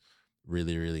looks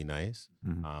really, really nice,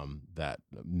 that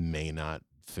may not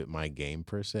fit my game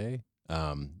per se,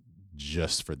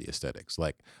 just for the aesthetics.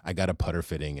 Like I got a putter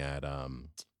fitting at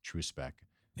True Spec,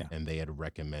 and they had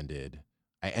recommended,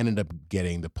 I ended up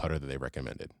getting the putter that they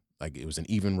recommended. Like it was an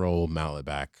even roll mallet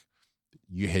back.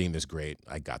 You're hitting this great.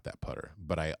 I got that putter,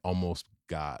 but I almost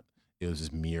got, it was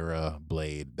this Mira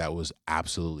blade that was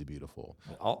absolutely beautiful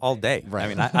all day. Right. I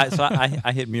mean,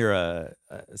 I hit Mira,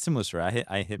 similar story.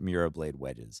 I hit Mira blade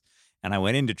wedges, and I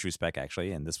went into True Spec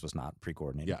actually, and this was not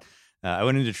pre-coordinated. Yeah. I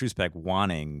went into True Spec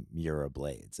wanting Mira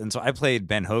blades. And so I played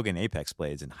Ben Hogan Apex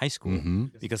blades in high school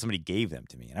because somebody gave them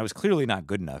to me. And I was clearly not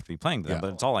good enough to be playing them,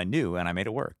 but it's all I knew, and I made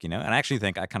it work, And I actually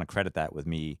think I kind of credit that with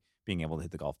me being able to hit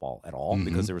the golf ball at all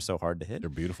because they were so hard to hit. They're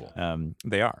beautiful.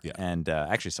 They are. Yeah. And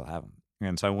I actually still have them.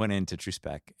 And so I went into True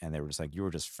Spec, and they were just like, you were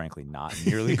just frankly not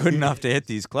nearly good enough to hit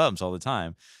these clubs all the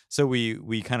time. So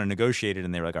we kind of negotiated,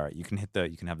 and they were like, all right, you can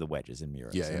have the wedges in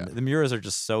Miras. Yeah. The Miras are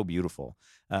just so beautiful.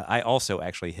 I also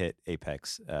actually hit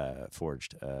Apex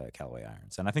forged Callaway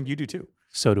irons, and I think you do too.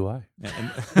 So do I.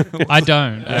 I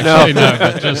don't actually, no,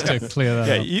 but just to clear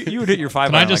that up. You would hit your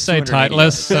 5 Can I just say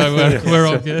Titleist so we're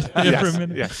all good for a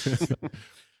minute? Yes.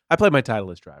 I play my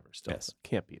Titleist driver still. Yes.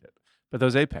 Can't beat it. But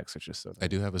those Apex are just so nice. I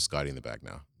do have a Scotty in the back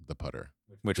now, the putter.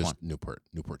 Which just one?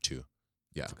 Newport 2.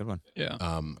 Yeah. That's a good one. Yeah.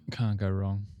 Can't go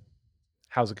wrong.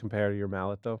 How's it compare to your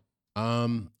mallet though?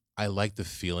 I like the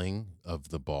feeling of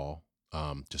the ball,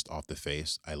 just off the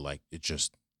face. I like it.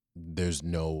 Just there's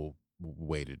no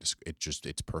way to describe it.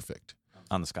 It's perfect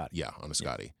On the Scotty. Yeah, on a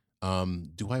Scotty.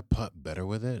 Do I putt better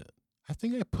with it? I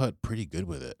think I putt pretty good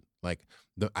with it. Like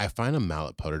I find a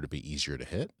mallet putter to be easier to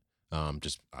hit.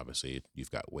 Just obviously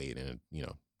you've got weight and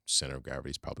center of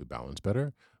gravity is probably balanced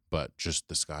better. But just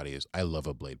the Scotty I love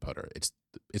a blade putter.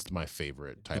 It's my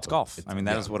favorite type. It's golf. I mean,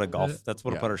 that's what a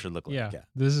putter should look like. Yeah.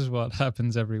 This is what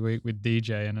happens every week with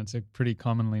DJ, and it's a pretty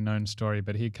commonly known story.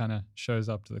 But he kind of shows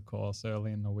up to the course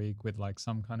early in the week with like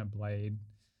some kind of blade,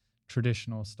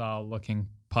 traditional style looking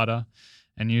putter,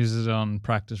 and uses it on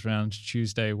practice rounds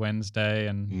Tuesday, Wednesday,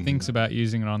 and thinks about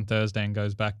using it on Thursday, and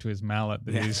goes back to his mallet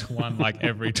that he's won like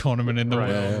every tournament in the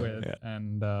world with,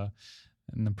 and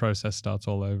the process starts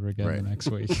all over again the next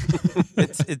week.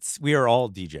 We are all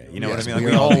DJ. You know what I mean? Like,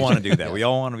 we all want to do that. We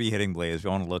all want to be hitting blades. We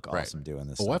want to look awesome doing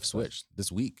this. Well, I've switched this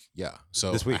week. Yeah.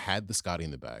 So I had the Scotty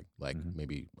in the bag like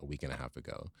maybe a week and a half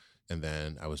ago. And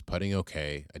then I was putting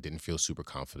okay. I didn't feel super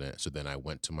confident. So then I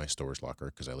went to my storage locker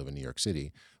because I live in New York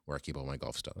City where I keep all my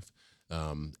golf stuff.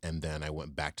 And then I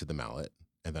went back to the mallet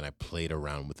and then I played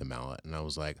around with the mallet. And I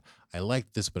was like, I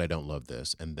like this, but I don't love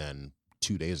this. And then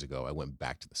 2 days ago, I went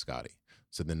back to the Scotty.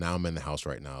 So then now I'm in the house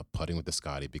right now putting with the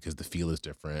Scotty because the feel is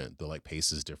different, the like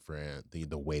pace is different,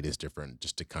 the weight is different,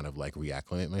 just to kind of like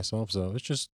reacclimate myself. So it's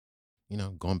just,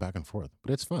 going back and forth,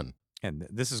 but it's fun. And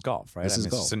this is golf, right? This is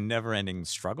golf. It's a never-ending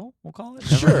struggle, we'll call it.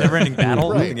 Sure. Never-ending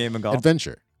battle in the game of golf.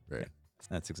 Adventure. Right.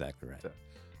 That's exactly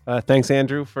right. Thanks,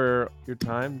 Andrew, for your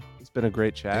time. It's been a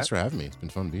great chat. Thanks for having me. It's been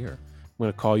fun to be here. I'm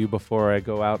going to call you before I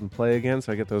go out and play again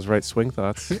so I get those right swing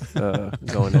thoughts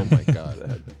going in. Oh, my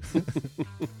God.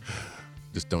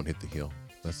 Just don't hit the heel.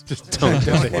 That's just don't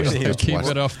hit the heel. Keep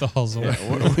it off the hosel.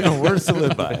 Words to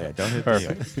live by. Don't hit the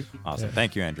heel. Awesome. Yeah.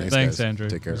 Thank you, Andrew. Thanks, guys. Andrew.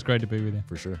 Take care. It was great to be with you.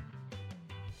 For sure.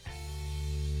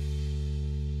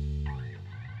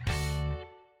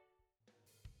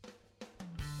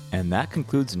 And that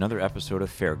concludes another episode of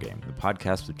Fair Game, the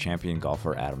podcast with champion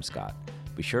golfer Adam Scott.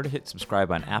 Be sure to hit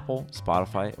subscribe on Apple,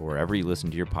 Spotify, or wherever you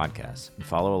listen to your podcasts, and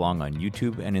follow along on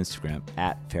YouTube and Instagram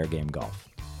at Fair Game Golf.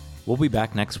 We'll be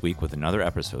back next week with another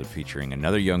episode featuring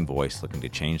another young voice looking to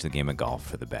change the game of golf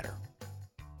for the better.